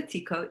vulnerability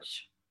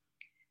coach,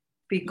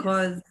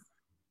 because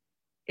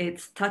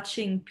it's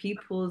touching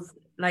people's,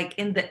 like,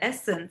 in the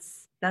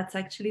essence, that's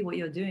actually what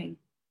you're doing.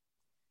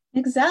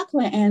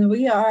 Exactly. And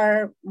we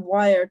are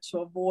wired to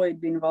avoid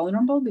being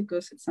vulnerable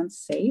because it's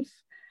unsafe.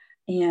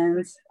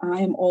 And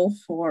I'm all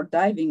for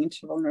diving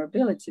into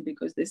vulnerability,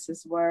 because this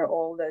is where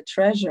all the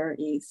treasure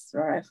is,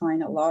 where I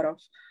find a lot of,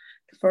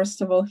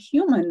 first of all,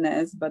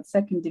 humanness, but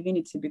second,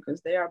 divinity, because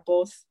they are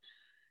both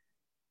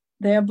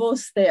there,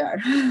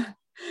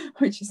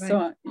 which is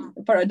so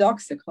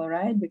paradoxical,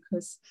 right?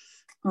 Because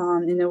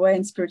in a way,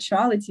 in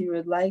spirituality,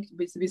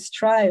 we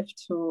strive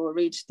to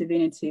reach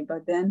divinity,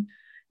 but then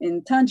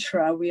in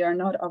Tantra, we are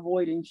not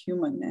avoiding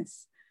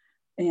humanness.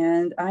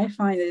 And I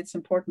find that it's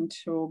important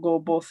to go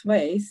both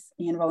ways,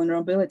 and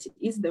vulnerability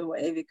is the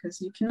way,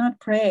 because you cannot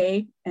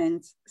pray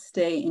and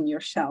stay in your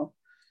shell.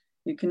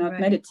 You cannot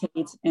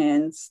meditate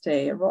and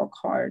stay rock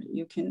hard.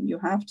 You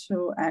have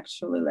to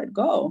actually let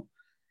go.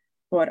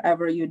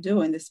 Whatever you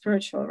do in the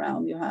spiritual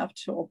realm, you have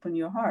to open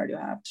your heart. You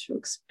have to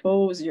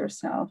expose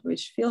yourself,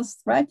 which feels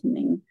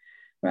threatening,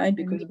 right?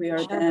 Because we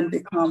are then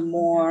become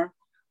more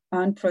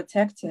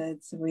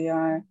unprotected. We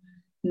are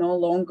no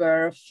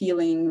longer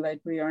feeling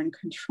like we are in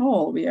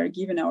control. We are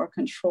giving our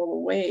control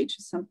away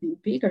to something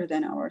bigger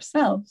than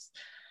ourselves.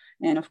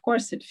 And of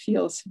course, it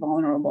feels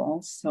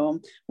vulnerable. So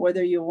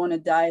whether you want to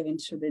dive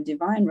into the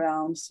divine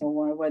realms,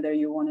 or whether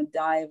you want to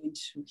dive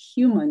into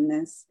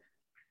humanness,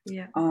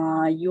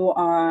 you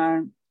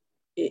are,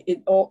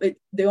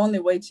 the only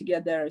way to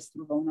get there is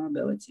through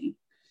vulnerability.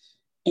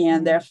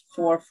 And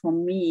therefore, for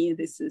me,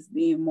 this is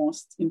the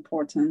most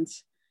important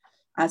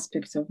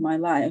aspect of my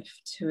life,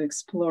 to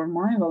explore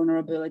my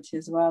vulnerability,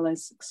 as well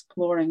as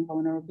exploring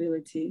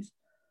vulnerabilities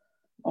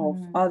of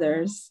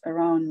others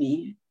around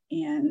me.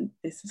 And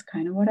this is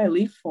kind of what I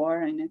live for.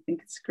 And I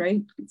think it's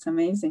great. It's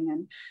amazing.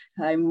 And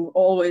I'm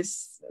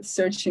always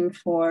searching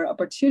for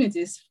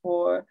opportunities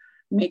for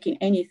making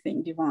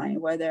anything divine,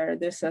 whether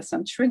there's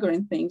some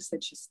triggering things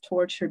such as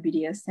torture,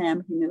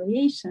 BDSM,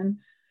 humiliation,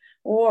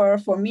 or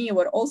for me,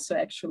 what also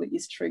actually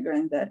is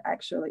triggering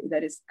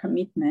that is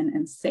commitment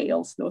and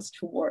sales. Those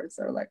two words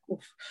are like,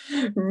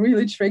 oof,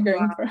 really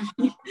triggering for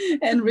me.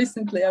 And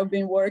recently I've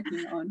been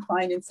working on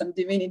finding some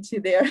divinity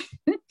there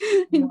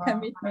in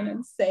commitment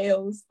and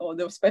sales,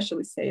 although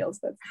especially sales,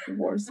 that's the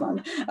worst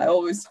one. I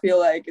always feel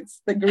like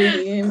it's the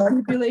greedy,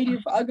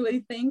 manipulative,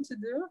 ugly thing to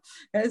do.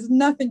 There's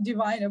nothing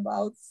divine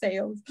about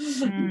sales.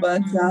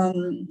 But,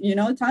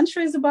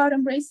 Tantra is about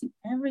embracing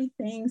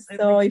everything.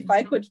 So if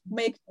I could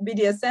make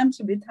BDSM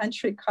to be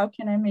tantric, how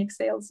can I make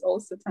sales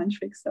also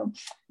tantric? So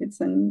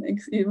it's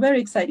a very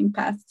exciting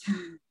path.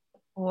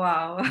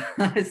 Wow.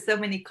 So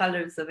many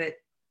colors of it.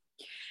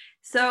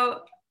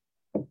 So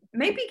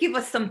maybe give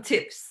us some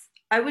tips.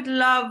 I would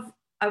love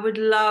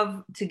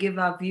to give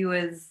our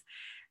viewers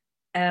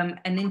an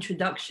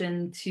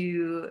introduction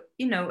to,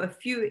 you know, a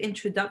few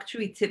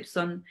introductory tips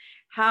on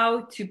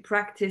how to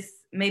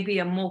practice maybe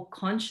a more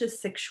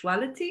conscious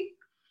sexuality,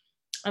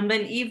 and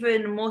then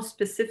even more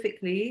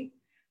specifically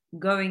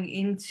going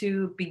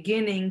into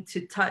beginning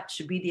to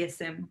touch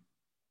BDSM.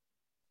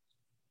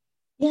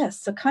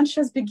 Yes, so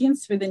conscious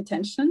begins with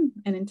intention,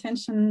 and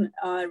intention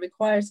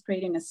requires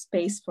creating a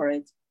space for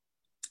it.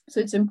 So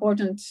it's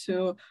important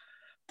to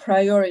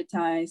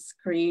prioritize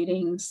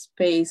creating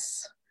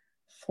space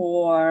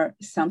for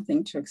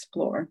something to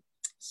explore.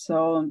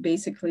 So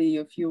basically,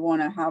 if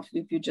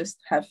you just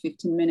have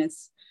 15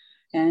 minutes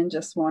and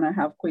just want to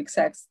have quick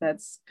sex,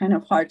 that's kind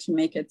of hard to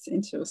make it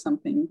into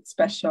something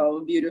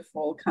special,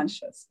 beautiful,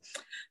 conscious.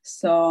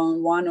 So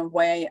one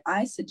way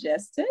I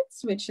suggest it,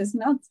 which is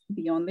not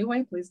the only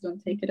way, please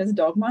don't take it as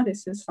dogma,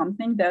 this is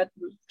something that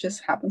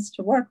just happens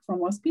to work for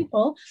most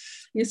people,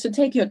 is to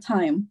take your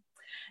time.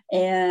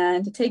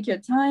 And to take your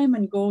time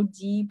and go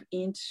deep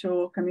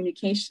into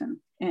communication.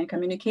 And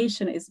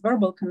communication is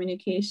verbal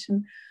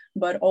communication,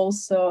 but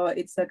also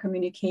it's a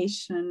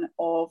communication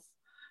of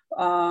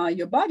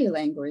your body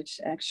language.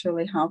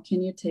 Actually, how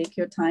can you take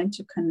your time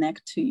to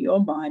connect to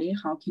your body?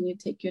 How can you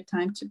take your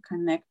time to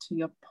connect to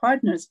your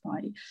partner's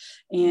body?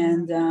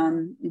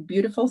 And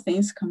beautiful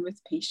things come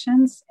with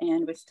patience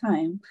and with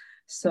time.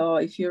 So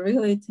if you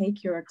really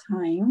take your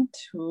time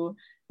to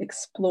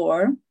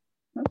explore,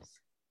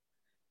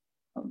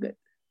 good.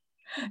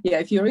 Yeah,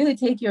 if you really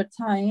take your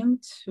time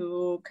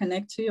to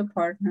connect to your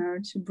partner,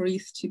 to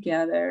breathe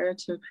together,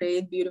 to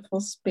create beautiful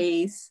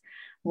space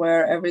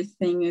where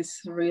everything is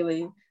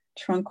really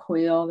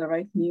tranquil, the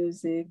right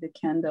music, the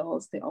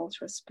candles, the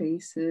ultra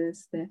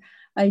spaces, the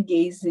eye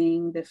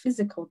gazing, the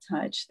physical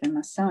touch, the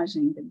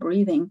massaging, the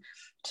breathing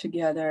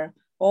together,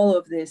 all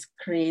of this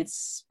creates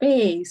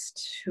space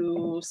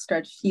to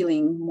start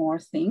feeling more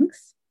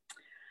things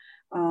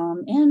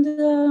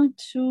and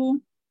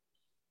to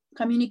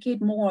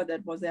communicate more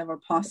than was ever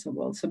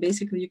possible. So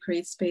basically you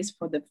create space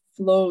for the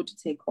flow to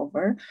take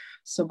over.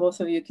 So both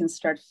of you can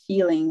start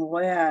feeling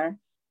where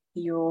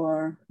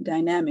your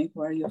dynamic,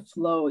 where your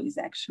flow is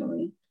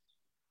actually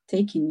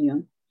taking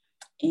you.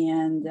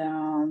 And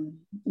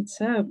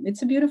it's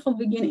a beautiful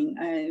beginning.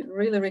 I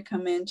really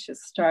recommend to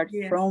start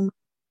from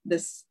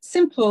this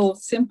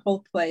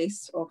simple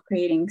place of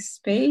creating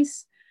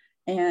space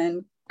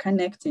and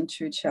connecting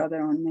to each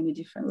other on many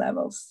different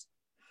levels.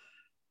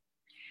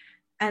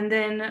 And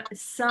then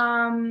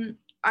some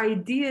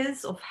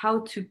ideas of how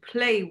to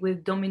play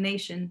with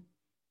domination.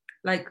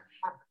 Like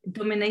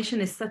domination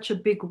is such a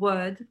big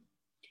word.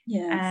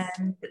 Yes.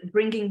 And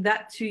bringing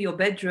that to your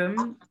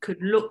bedroom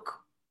could look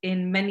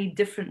in many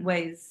different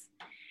ways.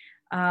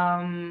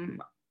 I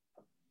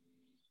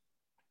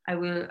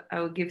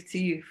will give to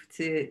you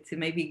to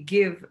maybe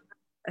give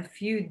a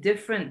few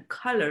different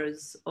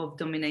colors of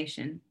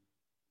domination.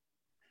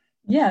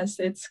 Yes,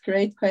 it's a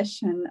great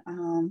question.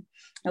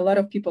 A lot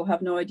of people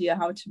have no idea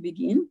how to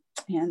begin.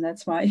 And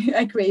that's why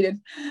I created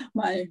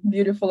my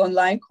beautiful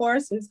online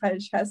course,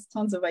 which has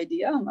tons of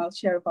idea. I'll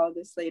share about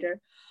this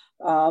later.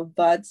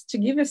 But to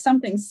give you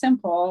something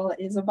simple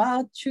is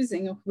about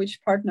choosing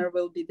which partner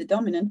will be the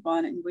dominant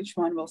one and which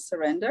one will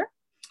surrender.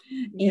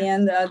 Yeah.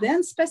 And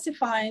then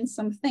specifying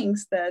some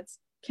things that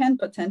can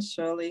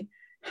potentially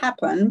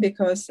happen,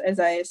 because as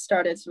I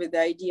started with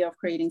the idea of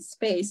creating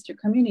space to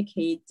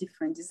communicate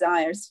different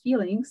desires,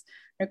 feelings,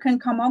 there can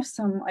come up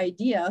some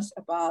ideas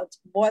about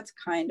what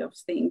kind of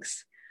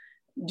things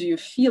do you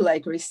feel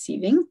like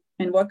receiving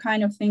and what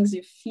kind of things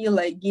you feel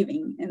like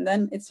giving. And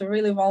then it's a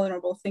really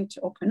vulnerable thing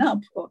to open up,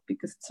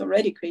 because it's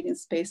already creating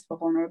space for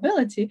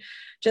vulnerability,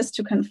 just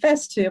to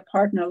confess to your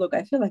partner, look,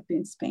 I feel like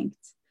being spanked.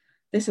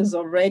 This is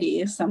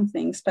already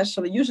something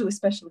especially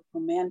for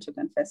men to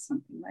confess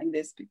something like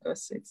this,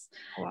 because it's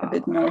a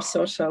bit more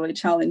socially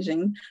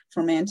challenging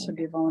for men to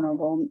be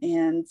vulnerable.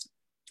 And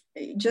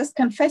just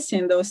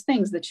confessing those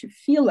things that you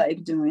feel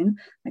like doing,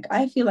 like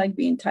I feel like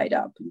being tied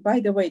up. And by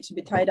the way, to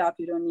be tied up,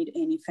 you don't need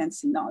any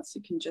fancy knots.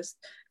 You can just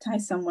tie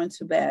someone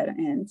to bed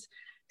and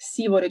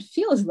see what it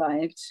feels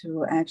like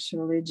to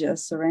actually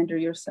just surrender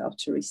yourself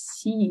to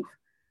receive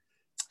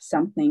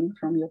something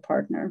from your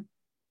partner.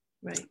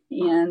 Right.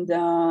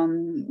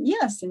 And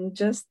yes, and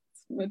just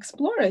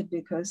explore it,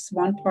 because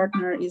one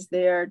partner is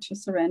there to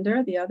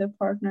surrender, the other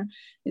partner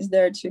is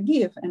there to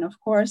give. And of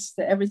course,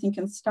 everything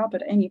can stop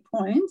at any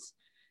point,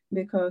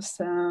 because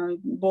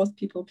both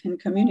people can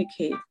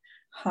communicate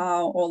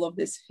how all of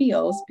this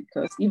feels,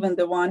 because even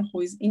the one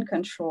who is in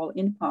control,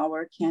 in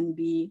power, can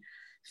be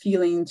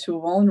feeling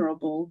too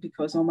vulnerable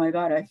because, oh my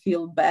God, I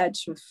feel bad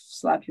to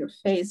slap your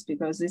face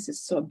because this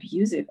is so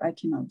abusive, I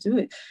cannot do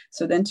it.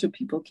 So then two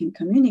people can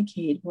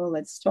communicate, well,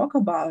 let's talk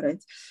about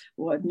it.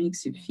 What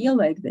makes you feel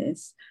like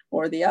this?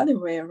 Or the other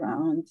way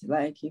around,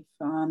 like if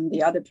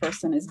the other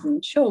person is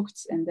being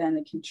choked, and then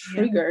it can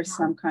trigger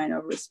some kind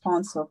of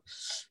response of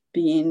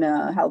being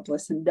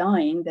helpless and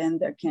dying, then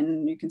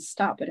you can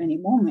stop at any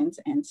moment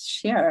and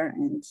share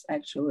and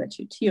actually let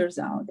your tears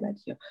out, let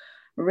your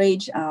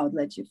rage out,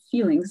 let your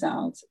feelings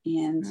out.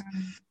 And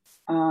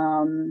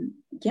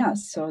Yeah,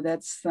 so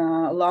that's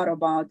a lot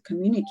about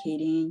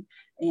communicating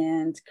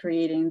and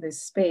creating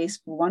this space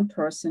for one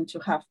person to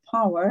have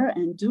power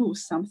and do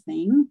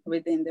something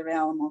within the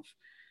realm of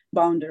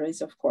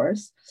boundaries, of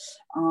course.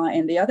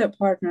 And the other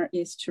partner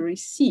is to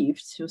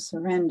receive, to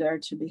surrender,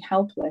 to be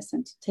helpless,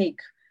 and to take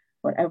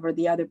whatever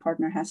the other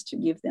partner has to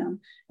give them.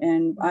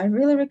 And I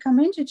really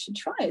recommend you to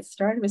try it.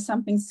 Start with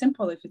something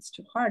simple if it's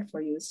too hard for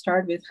you.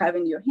 Start with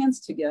having your hands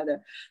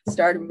together.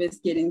 Start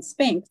with getting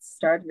spanked.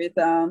 Start with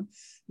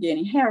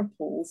getting hair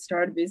pulled.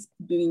 Start with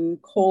being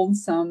called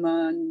some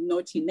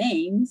naughty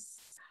names.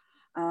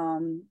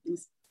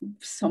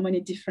 So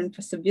many different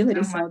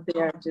possibilities out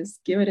there.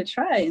 Just give it a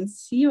try and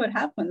see what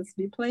happens.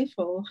 Be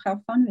playful, have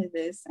fun with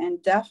this,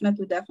 and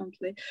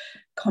definitely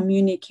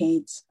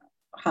communicate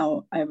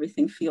how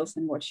everything feels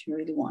and what you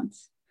really want.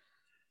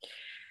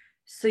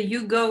 So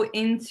you go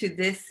into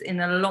this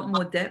in a lot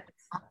more depth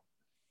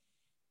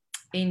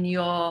in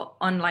your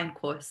online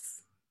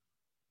course.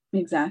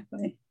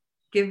 Exactly.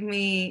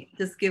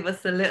 Just give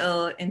us a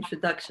little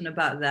introduction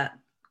about that,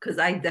 because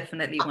I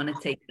definitely want to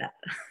take that.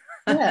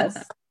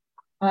 Yes.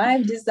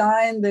 I've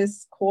designed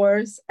this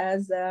course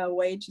as a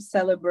way to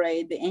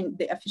celebrate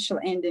the official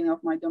ending of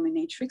my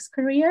dominatrix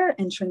career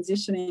and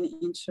transitioning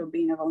into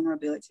being a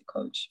vulnerability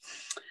coach.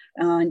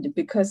 And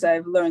because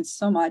I've learned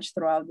so much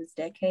throughout this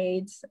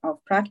decade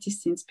of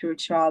practicing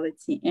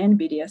spirituality and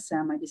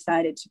BDSM, I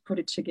decided to put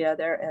it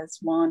together as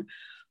one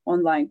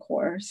online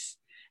course.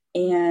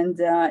 And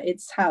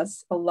it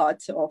has a lot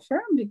to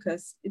offer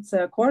because it's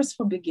a course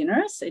for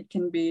beginners. It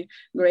can be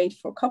great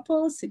for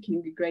couples. It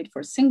can be great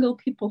for single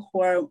people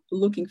who are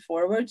looking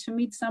forward to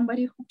meet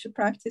somebody to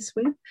practice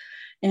with.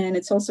 And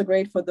it's also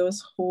great for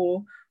those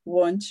who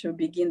want to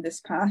begin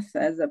this path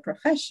as a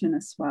profession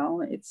as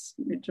well. It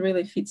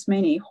really fits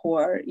many who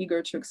are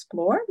eager to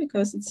explore,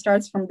 because it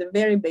starts from the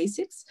very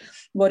basics.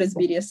 What is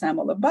BDSM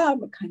all about?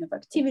 What kind of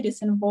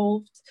activities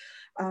involved?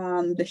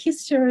 The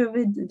history of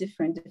it, the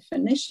different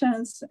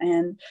definitions,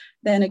 and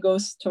then it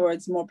goes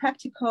towards more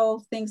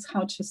practical things: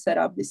 how to set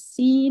up the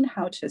scene,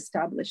 how to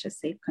establish a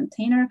safe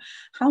container,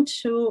 how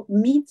to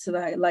meet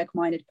the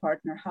like-minded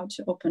partner, how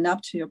to open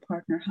up to your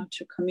partner, how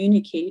to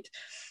communicate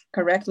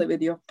correctly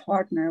with your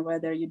partner,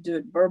 whether you do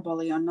it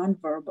verbally or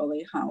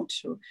non-verbally, how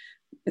to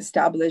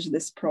establish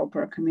this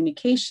proper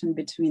communication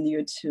between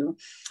you two.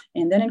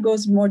 And then it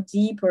goes more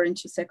deeper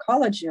into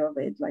psychology of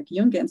it, like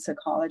Jungian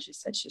psychology,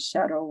 such as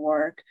shadow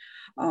work,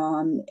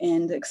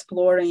 and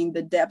exploring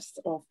the depth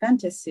of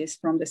fantasies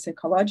from the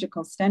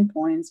psychological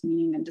standpoints,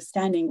 meaning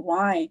understanding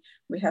why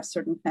we have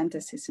certain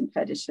fantasies and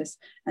fetishes,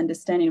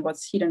 understanding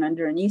what's hidden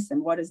underneath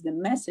and what is the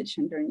message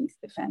underneath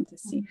the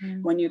fantasy.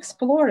 Mm-hmm. When you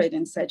explore it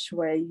in such a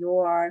way, you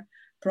are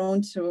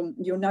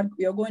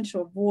you're going to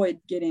avoid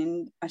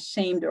getting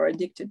ashamed or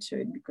addicted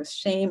to it, because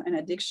shame and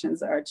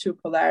addictions are two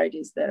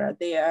polarities that are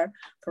there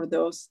for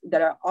those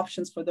that are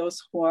options for those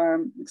who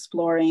are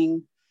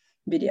exploring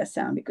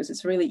BDSM, because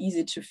it's really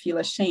easy to feel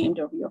ashamed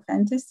of your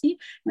fantasy,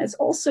 and it's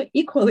also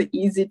equally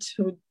easy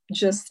to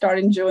just start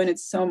enjoying it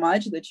so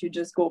much that you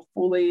just go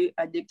fully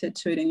addicted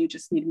to it and you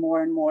just need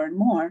more and more and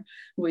more,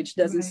 which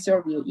doesn't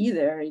serve you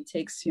either. It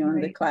takes you on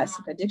the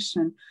classic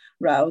addiction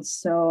route.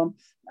 So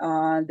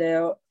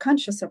the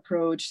conscious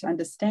approach,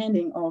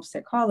 understanding of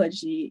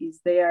psychology,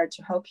 is there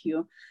to help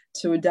you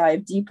to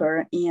dive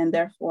deeper and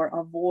therefore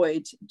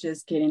avoid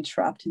just getting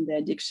trapped in the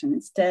addiction.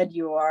 Instead,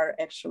 you are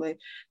actually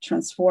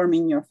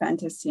transforming your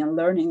fantasy and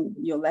learning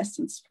your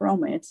lessons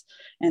from it,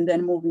 and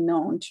then moving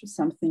on to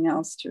something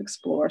else to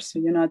explore. So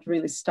you're not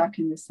really stuck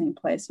in the same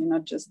place. You're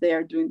not just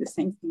there doing the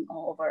same thing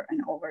over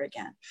and over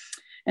again.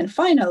 And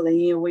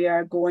finally, we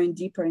are going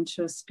deeper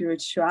into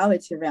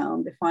spirituality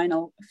realm. The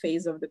final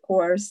phase of the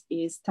course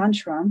is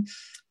Tantra,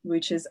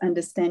 which is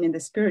understanding the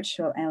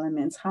spiritual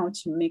elements, how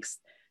to mix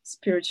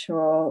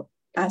spiritual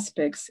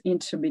aspects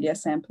into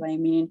BDSM play,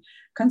 meaning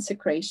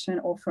consecration,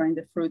 offering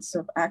the fruits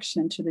of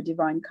action to the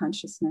divine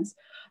consciousness,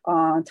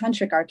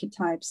 tantric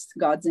archetypes,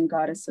 gods and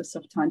goddesses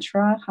of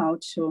Tantra, how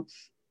to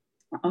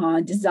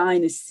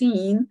design a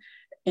scene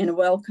and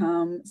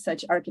welcome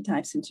such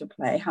archetypes into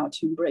play, how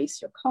to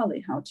embrace your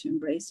Kali, how to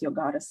embrace your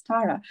goddess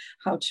Tara,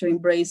 how to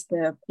embrace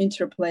the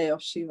interplay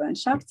of Shiva and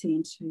Shakti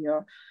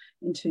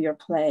into your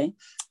play.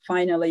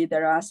 Finally,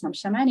 there are some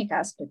shamanic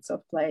aspects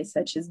of play,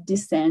 such as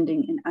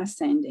descending and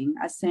ascending.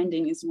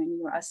 Ascending is when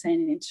you're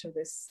ascending into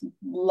this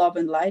love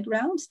and light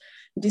realms.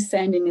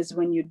 Descending is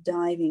when you're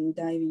diving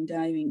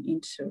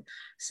into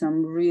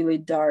some really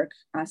dark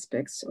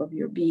aspects of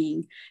your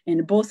being.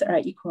 And both are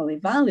equally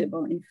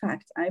valuable. In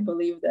fact, I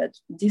believe that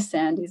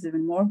descend is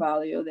even more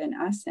valuable than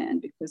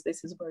ascend, because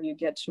this is where you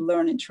get to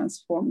learn and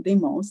transform the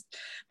most.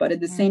 But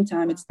at the same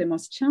time, it's the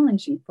most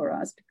challenging for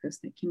us, because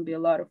there can be a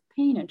lot of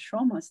pain and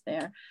traumas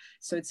there.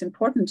 So it's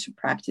important to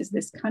practice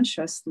this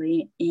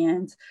consciously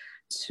and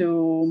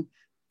to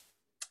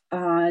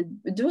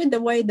do it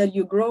the way that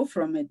you grow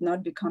from it,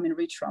 not becoming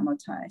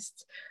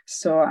re-traumatized.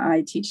 So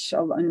I teach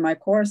in my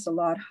course a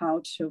lot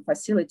how to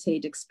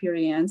facilitate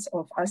experience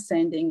of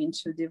ascending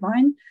into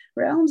divine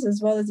realms,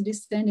 as well as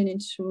descending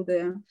into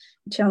the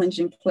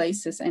challenging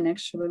places and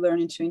actually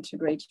learning to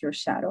integrate your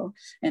shadow.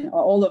 And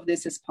all of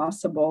this is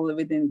possible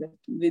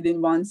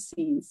within one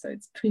scene. So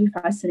it's pretty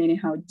fascinating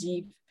how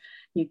deep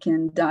you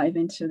can dive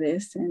into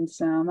this. And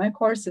my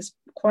course is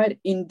quite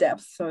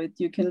in-depth, so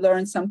you can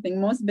learn something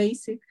most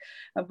basic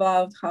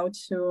about how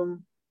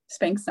to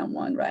spank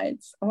someone,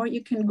 right? Or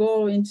you can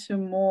go into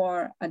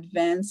more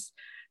advanced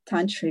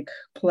tantric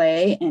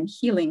play and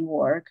healing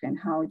work and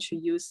how to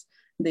use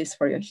this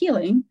for your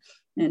healing.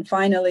 And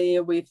finally,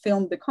 we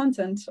filmed the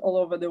content all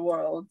over the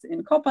world,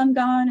 in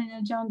Kopangan, in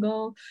a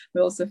jungle.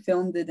 We also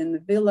filmed it in the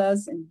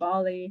villas in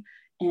Bali.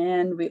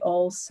 And we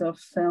also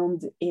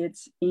filmed it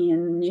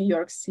in New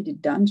York City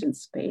dungeon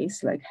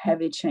space, like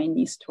heavy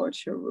Chinese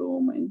torture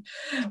room,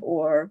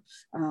 or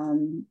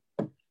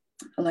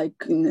like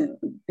in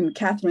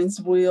Catherine's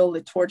wheel,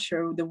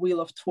 the wheel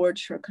of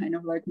torture, kind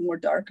of like more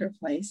darker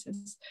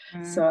places.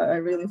 So I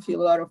really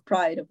feel a lot of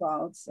pride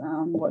about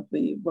what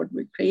we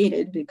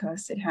created,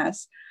 because it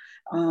has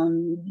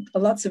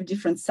lots of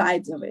different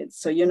sides of it.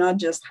 So you're not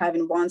just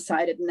having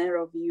one-sided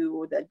narrow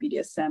view that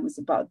BDSM is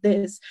about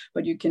this,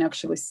 but you can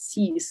actually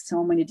see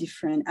so many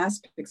different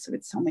aspects of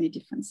it, so many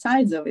different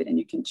sides of it, and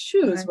you can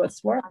choose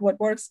what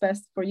works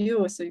best for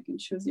you, so you can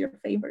choose your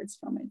favorites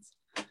from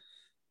it.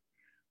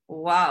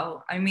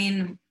 Wow, I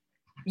mean,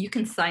 you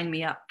can sign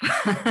me up.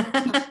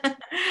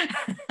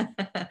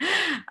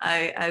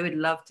 I would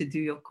love to do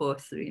your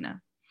course,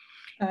 Rina.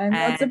 I'm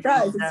not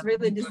surprised. It's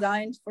really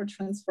designed for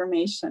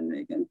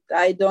transformation.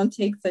 I don't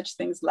take such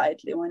things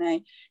lightly. When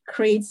I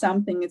create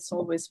something, it's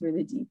always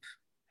really deep.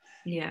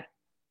 Yeah.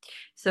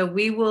 So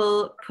we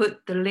will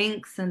put the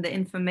links and the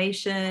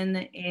information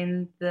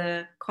in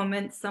the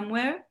comments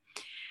somewhere.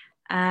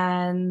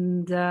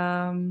 And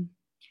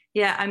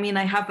yeah, I mean,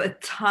 I have a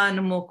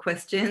ton more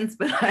questions,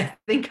 but I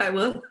think I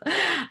will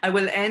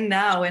end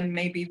now, and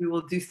maybe we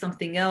will do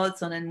something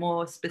else on a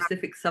more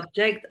specific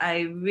subject.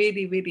 I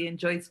really, really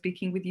enjoyed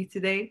speaking with you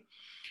today.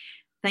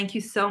 Thank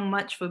you so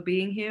much for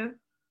being here.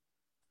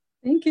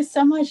 Thank you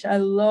so much. I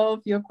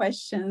love your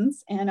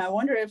questions. And I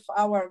wonder if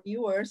our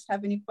viewers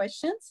have any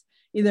questions,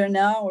 either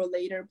now or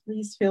later.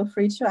 Please feel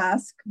free to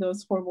ask,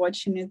 those who are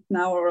watching it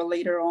now or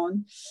later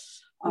on.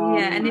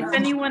 Yeah, and if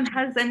anyone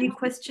has any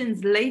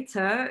questions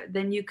later,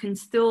 then you can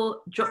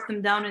still drop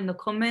them down in the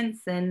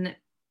comments, and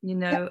you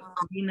know,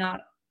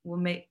 Rina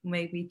will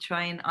maybe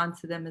try and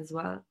answer them as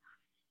well.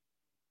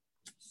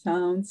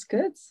 Sounds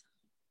good.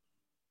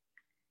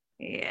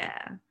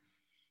 Yeah.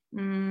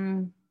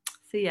 So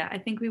yeah, I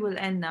think we will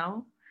end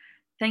now.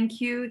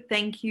 Thank you,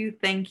 thank you,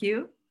 thank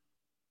you.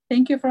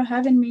 Thank you for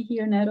having me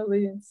here,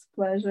 Natalie. It's a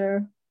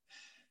pleasure.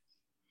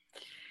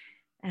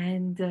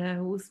 And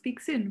we'll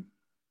speak soon.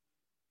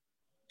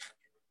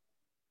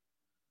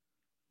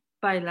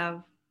 Bye,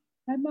 love.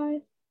 Bye-bye.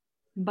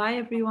 Bye,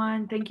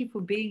 everyone. Thank you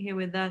for being here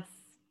with us.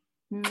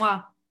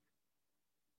 Mwah.